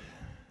Garland,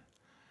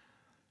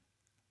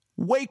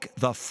 wake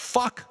the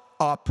fuck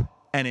up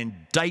and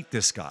indict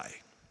this guy.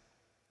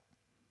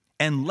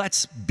 And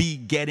let's be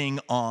getting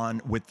on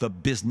with the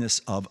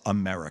business of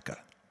America.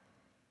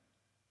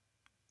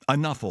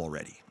 Enough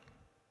already.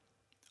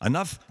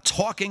 Enough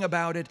talking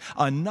about it,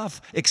 enough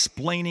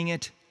explaining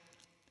it.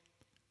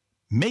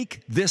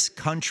 Make this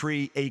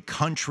country a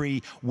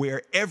country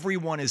where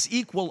everyone is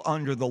equal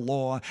under the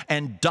law,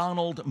 and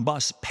Donald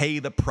must pay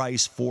the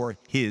price for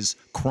his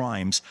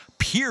crimes,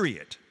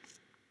 period.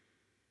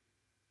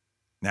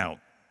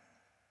 Now,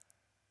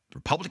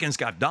 Republicans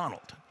got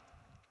Donald.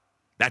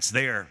 That's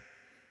their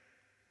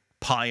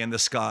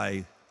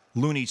pie-in-the-sky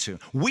Looney Tune.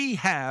 We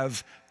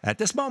have, at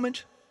this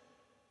moment,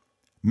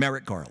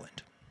 Merrick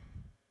Garland.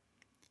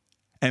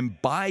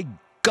 And by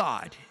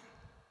God,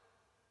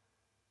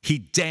 he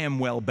damn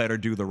well better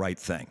do the right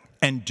thing,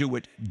 and do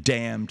it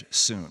damned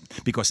soon.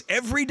 Because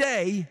every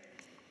day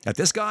that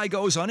this guy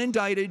goes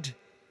unindicted,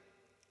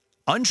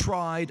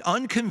 untried,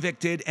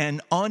 unconvicted,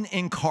 and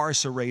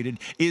unincarcerated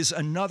is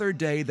another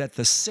day that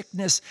the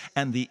sickness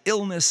and the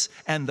illness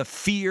and the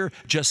fear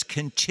just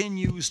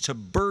continues to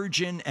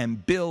burgeon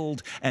and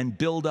build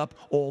up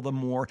all the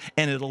more,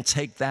 and it'll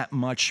take that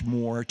much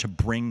more to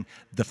bring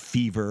the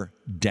fever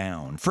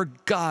down. For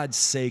God's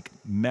sake,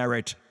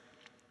 Merritt,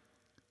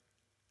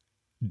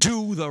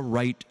 do the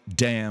right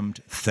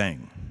damned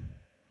thing.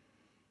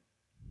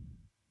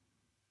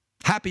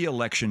 Happy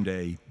Election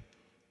Day,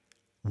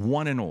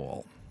 one and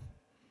all.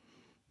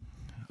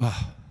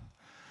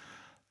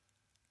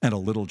 And a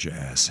little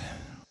jazz.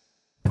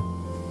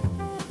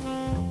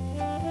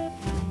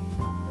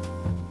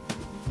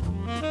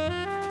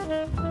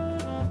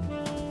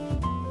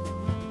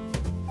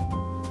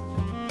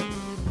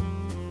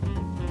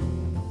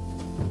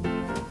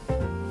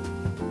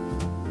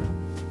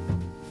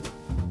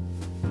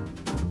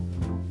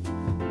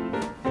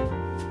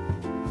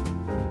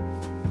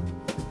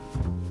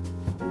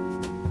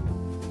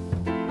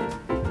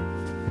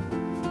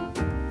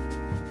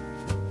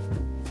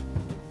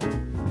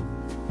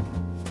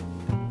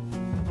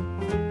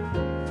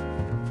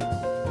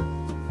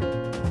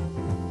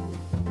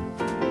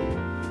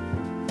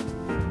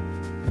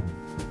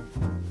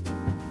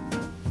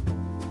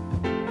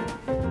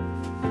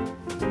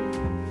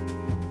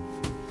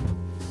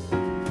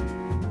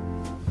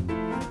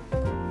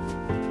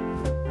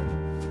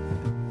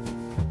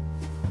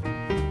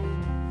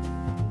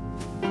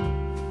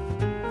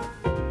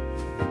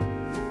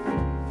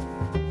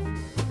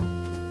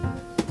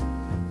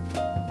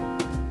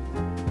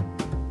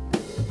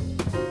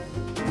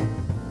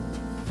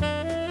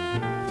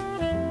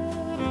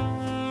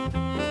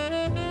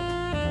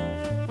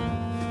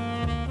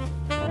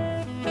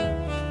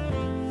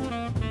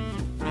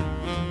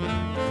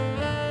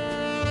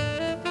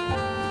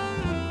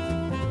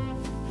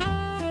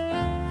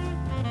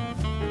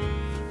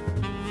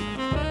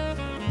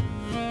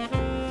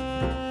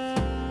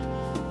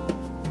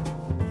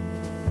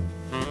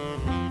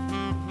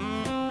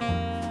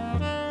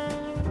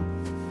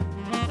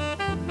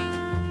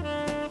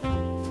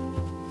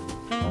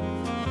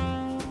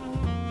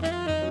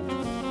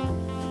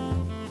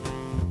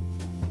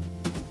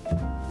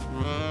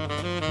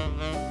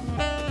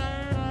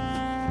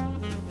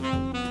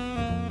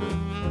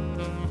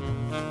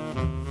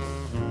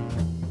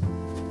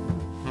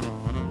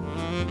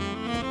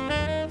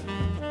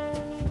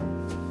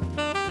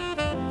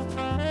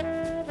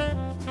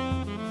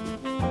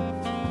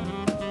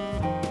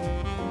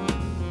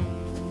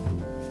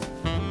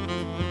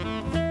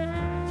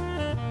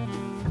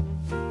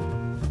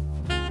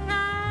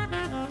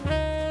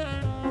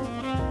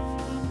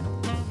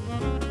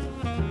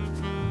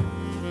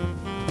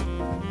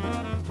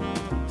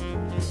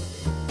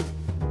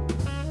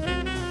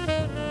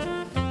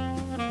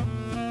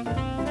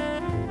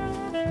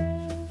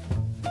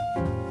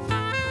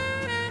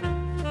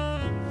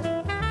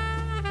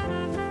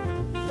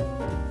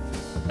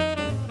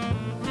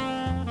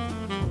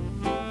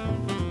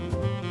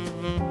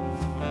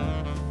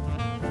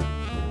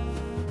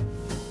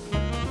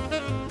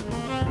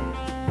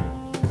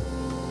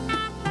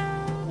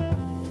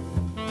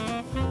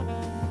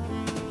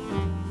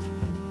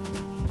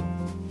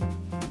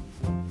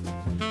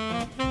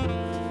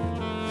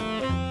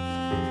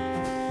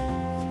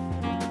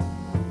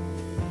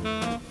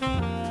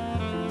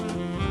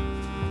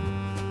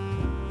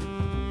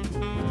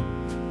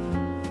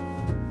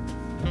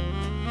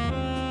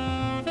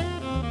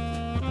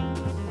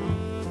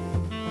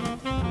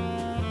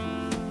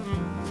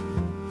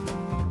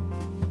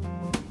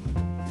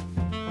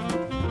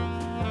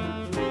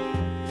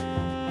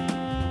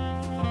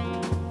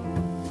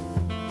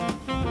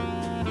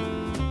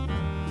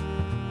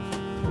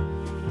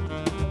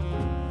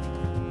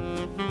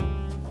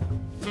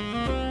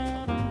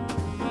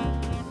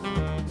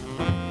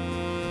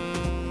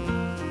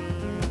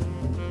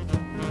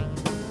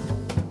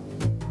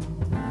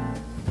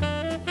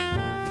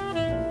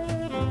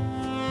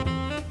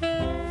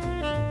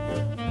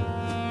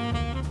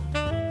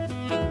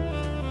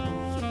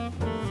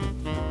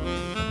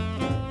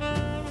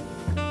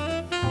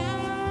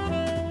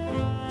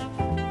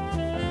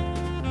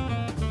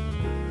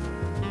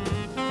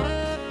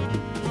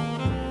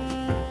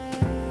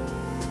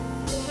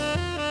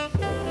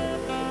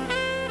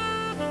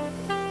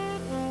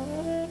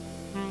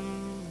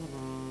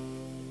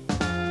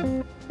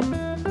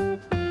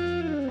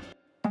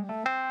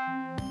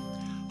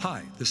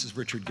 This is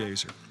Richard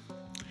Gazer.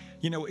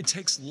 You know, it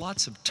takes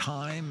lots of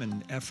time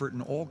and effort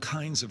and all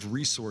kinds of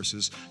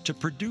resources to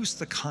produce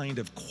the kind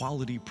of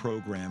quality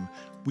program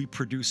we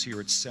produce here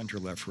at Center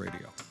Left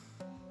Radio.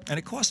 And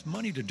it costs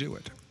money to do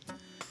it.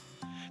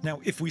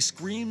 Now, if we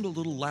screamed a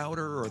little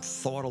louder or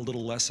thought a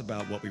little less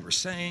about what we were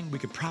saying, we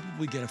could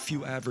probably get a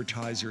few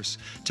advertisers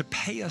to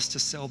pay us to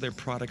sell their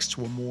products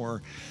to a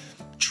more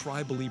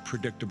tribally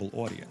predictable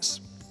audience.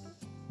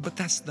 But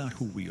that's not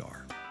who we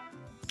are,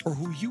 or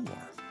who you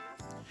are.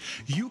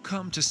 You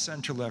come to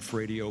Center Left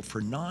Radio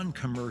for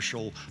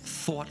non-commercial,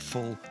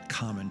 thoughtful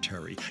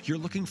commentary. You're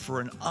looking for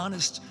an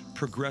honest,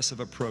 progressive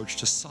approach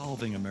to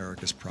solving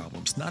America's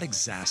problems, not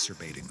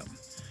exacerbating them.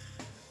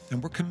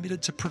 And we're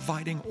committed to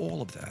providing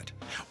all of that.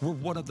 We're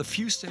one of the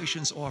few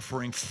stations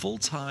offering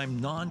full-time,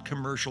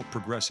 non-commercial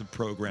progressive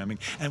programming,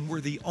 and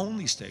we're the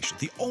only station,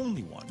 the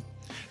only one,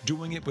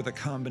 doing it with a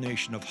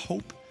combination of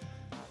hope,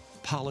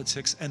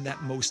 politics, and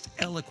that most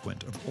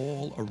eloquent of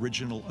all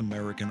original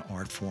American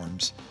art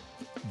forms,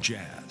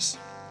 jazz.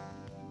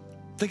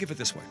 Think of it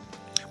this way.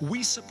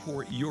 We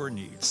support your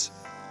needs.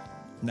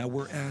 Now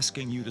we're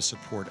asking you to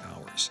support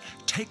ours.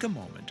 Take a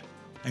moment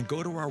and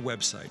go to our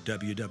website,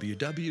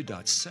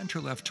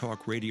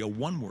 www.centerlefttalkradio,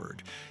 one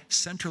word,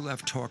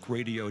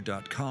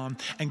 centerlefttalkradio.com,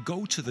 and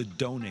go to the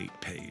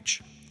donate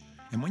page.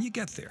 And when you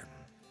get there,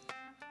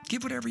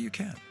 give whatever you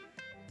can.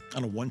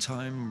 On a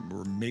one-time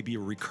or maybe a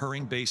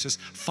recurring basis,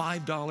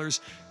 $5,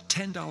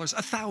 $10,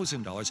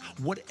 $1,000,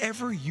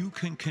 whatever you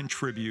can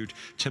contribute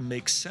to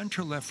make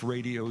Center Left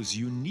Radio's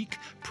unique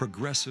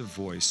progressive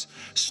voice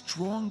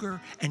stronger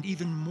and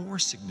even more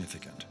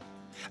significant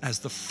as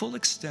the full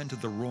extent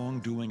of the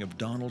wrongdoing of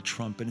Donald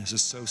Trump and his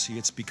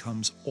associates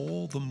becomes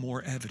all the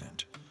more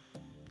evident.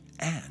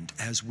 And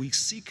as we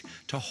seek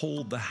to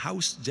hold the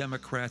House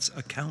Democrats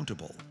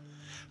accountable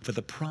for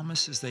the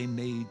promises they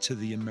made to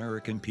the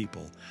American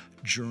people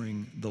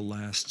during the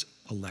last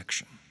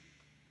election.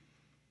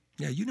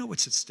 Yeah, you know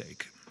what's at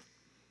stake.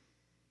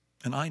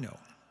 And I know,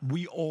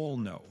 we all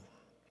know,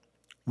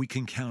 we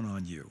can count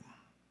on you.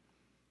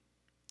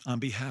 On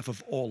behalf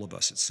of all of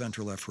us at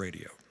Center Left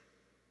Radio,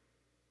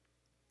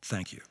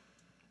 thank you.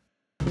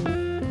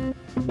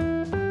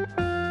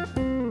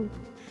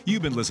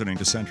 You've been listening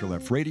to Center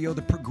Left Radio,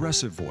 the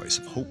progressive voice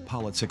of hope,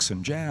 politics,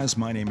 and jazz.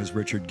 My name is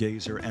Richard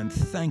Gazer, and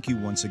thank you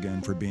once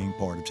again for being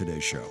part of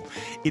today's show.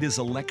 It is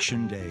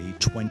Election Day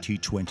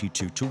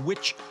 2022, to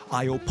which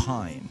I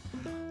opine,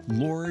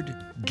 Lord,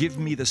 give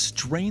me the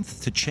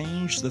strength to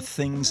change the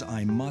things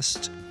I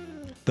must,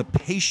 the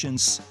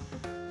patience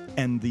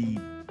and the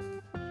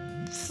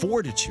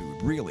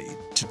fortitude, really,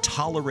 to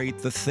tolerate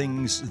the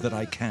things that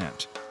I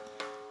can't.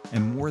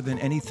 And more than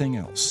anything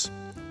else,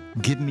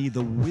 give me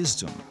the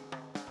wisdom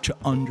to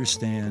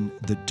understand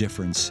the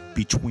difference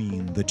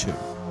between the two.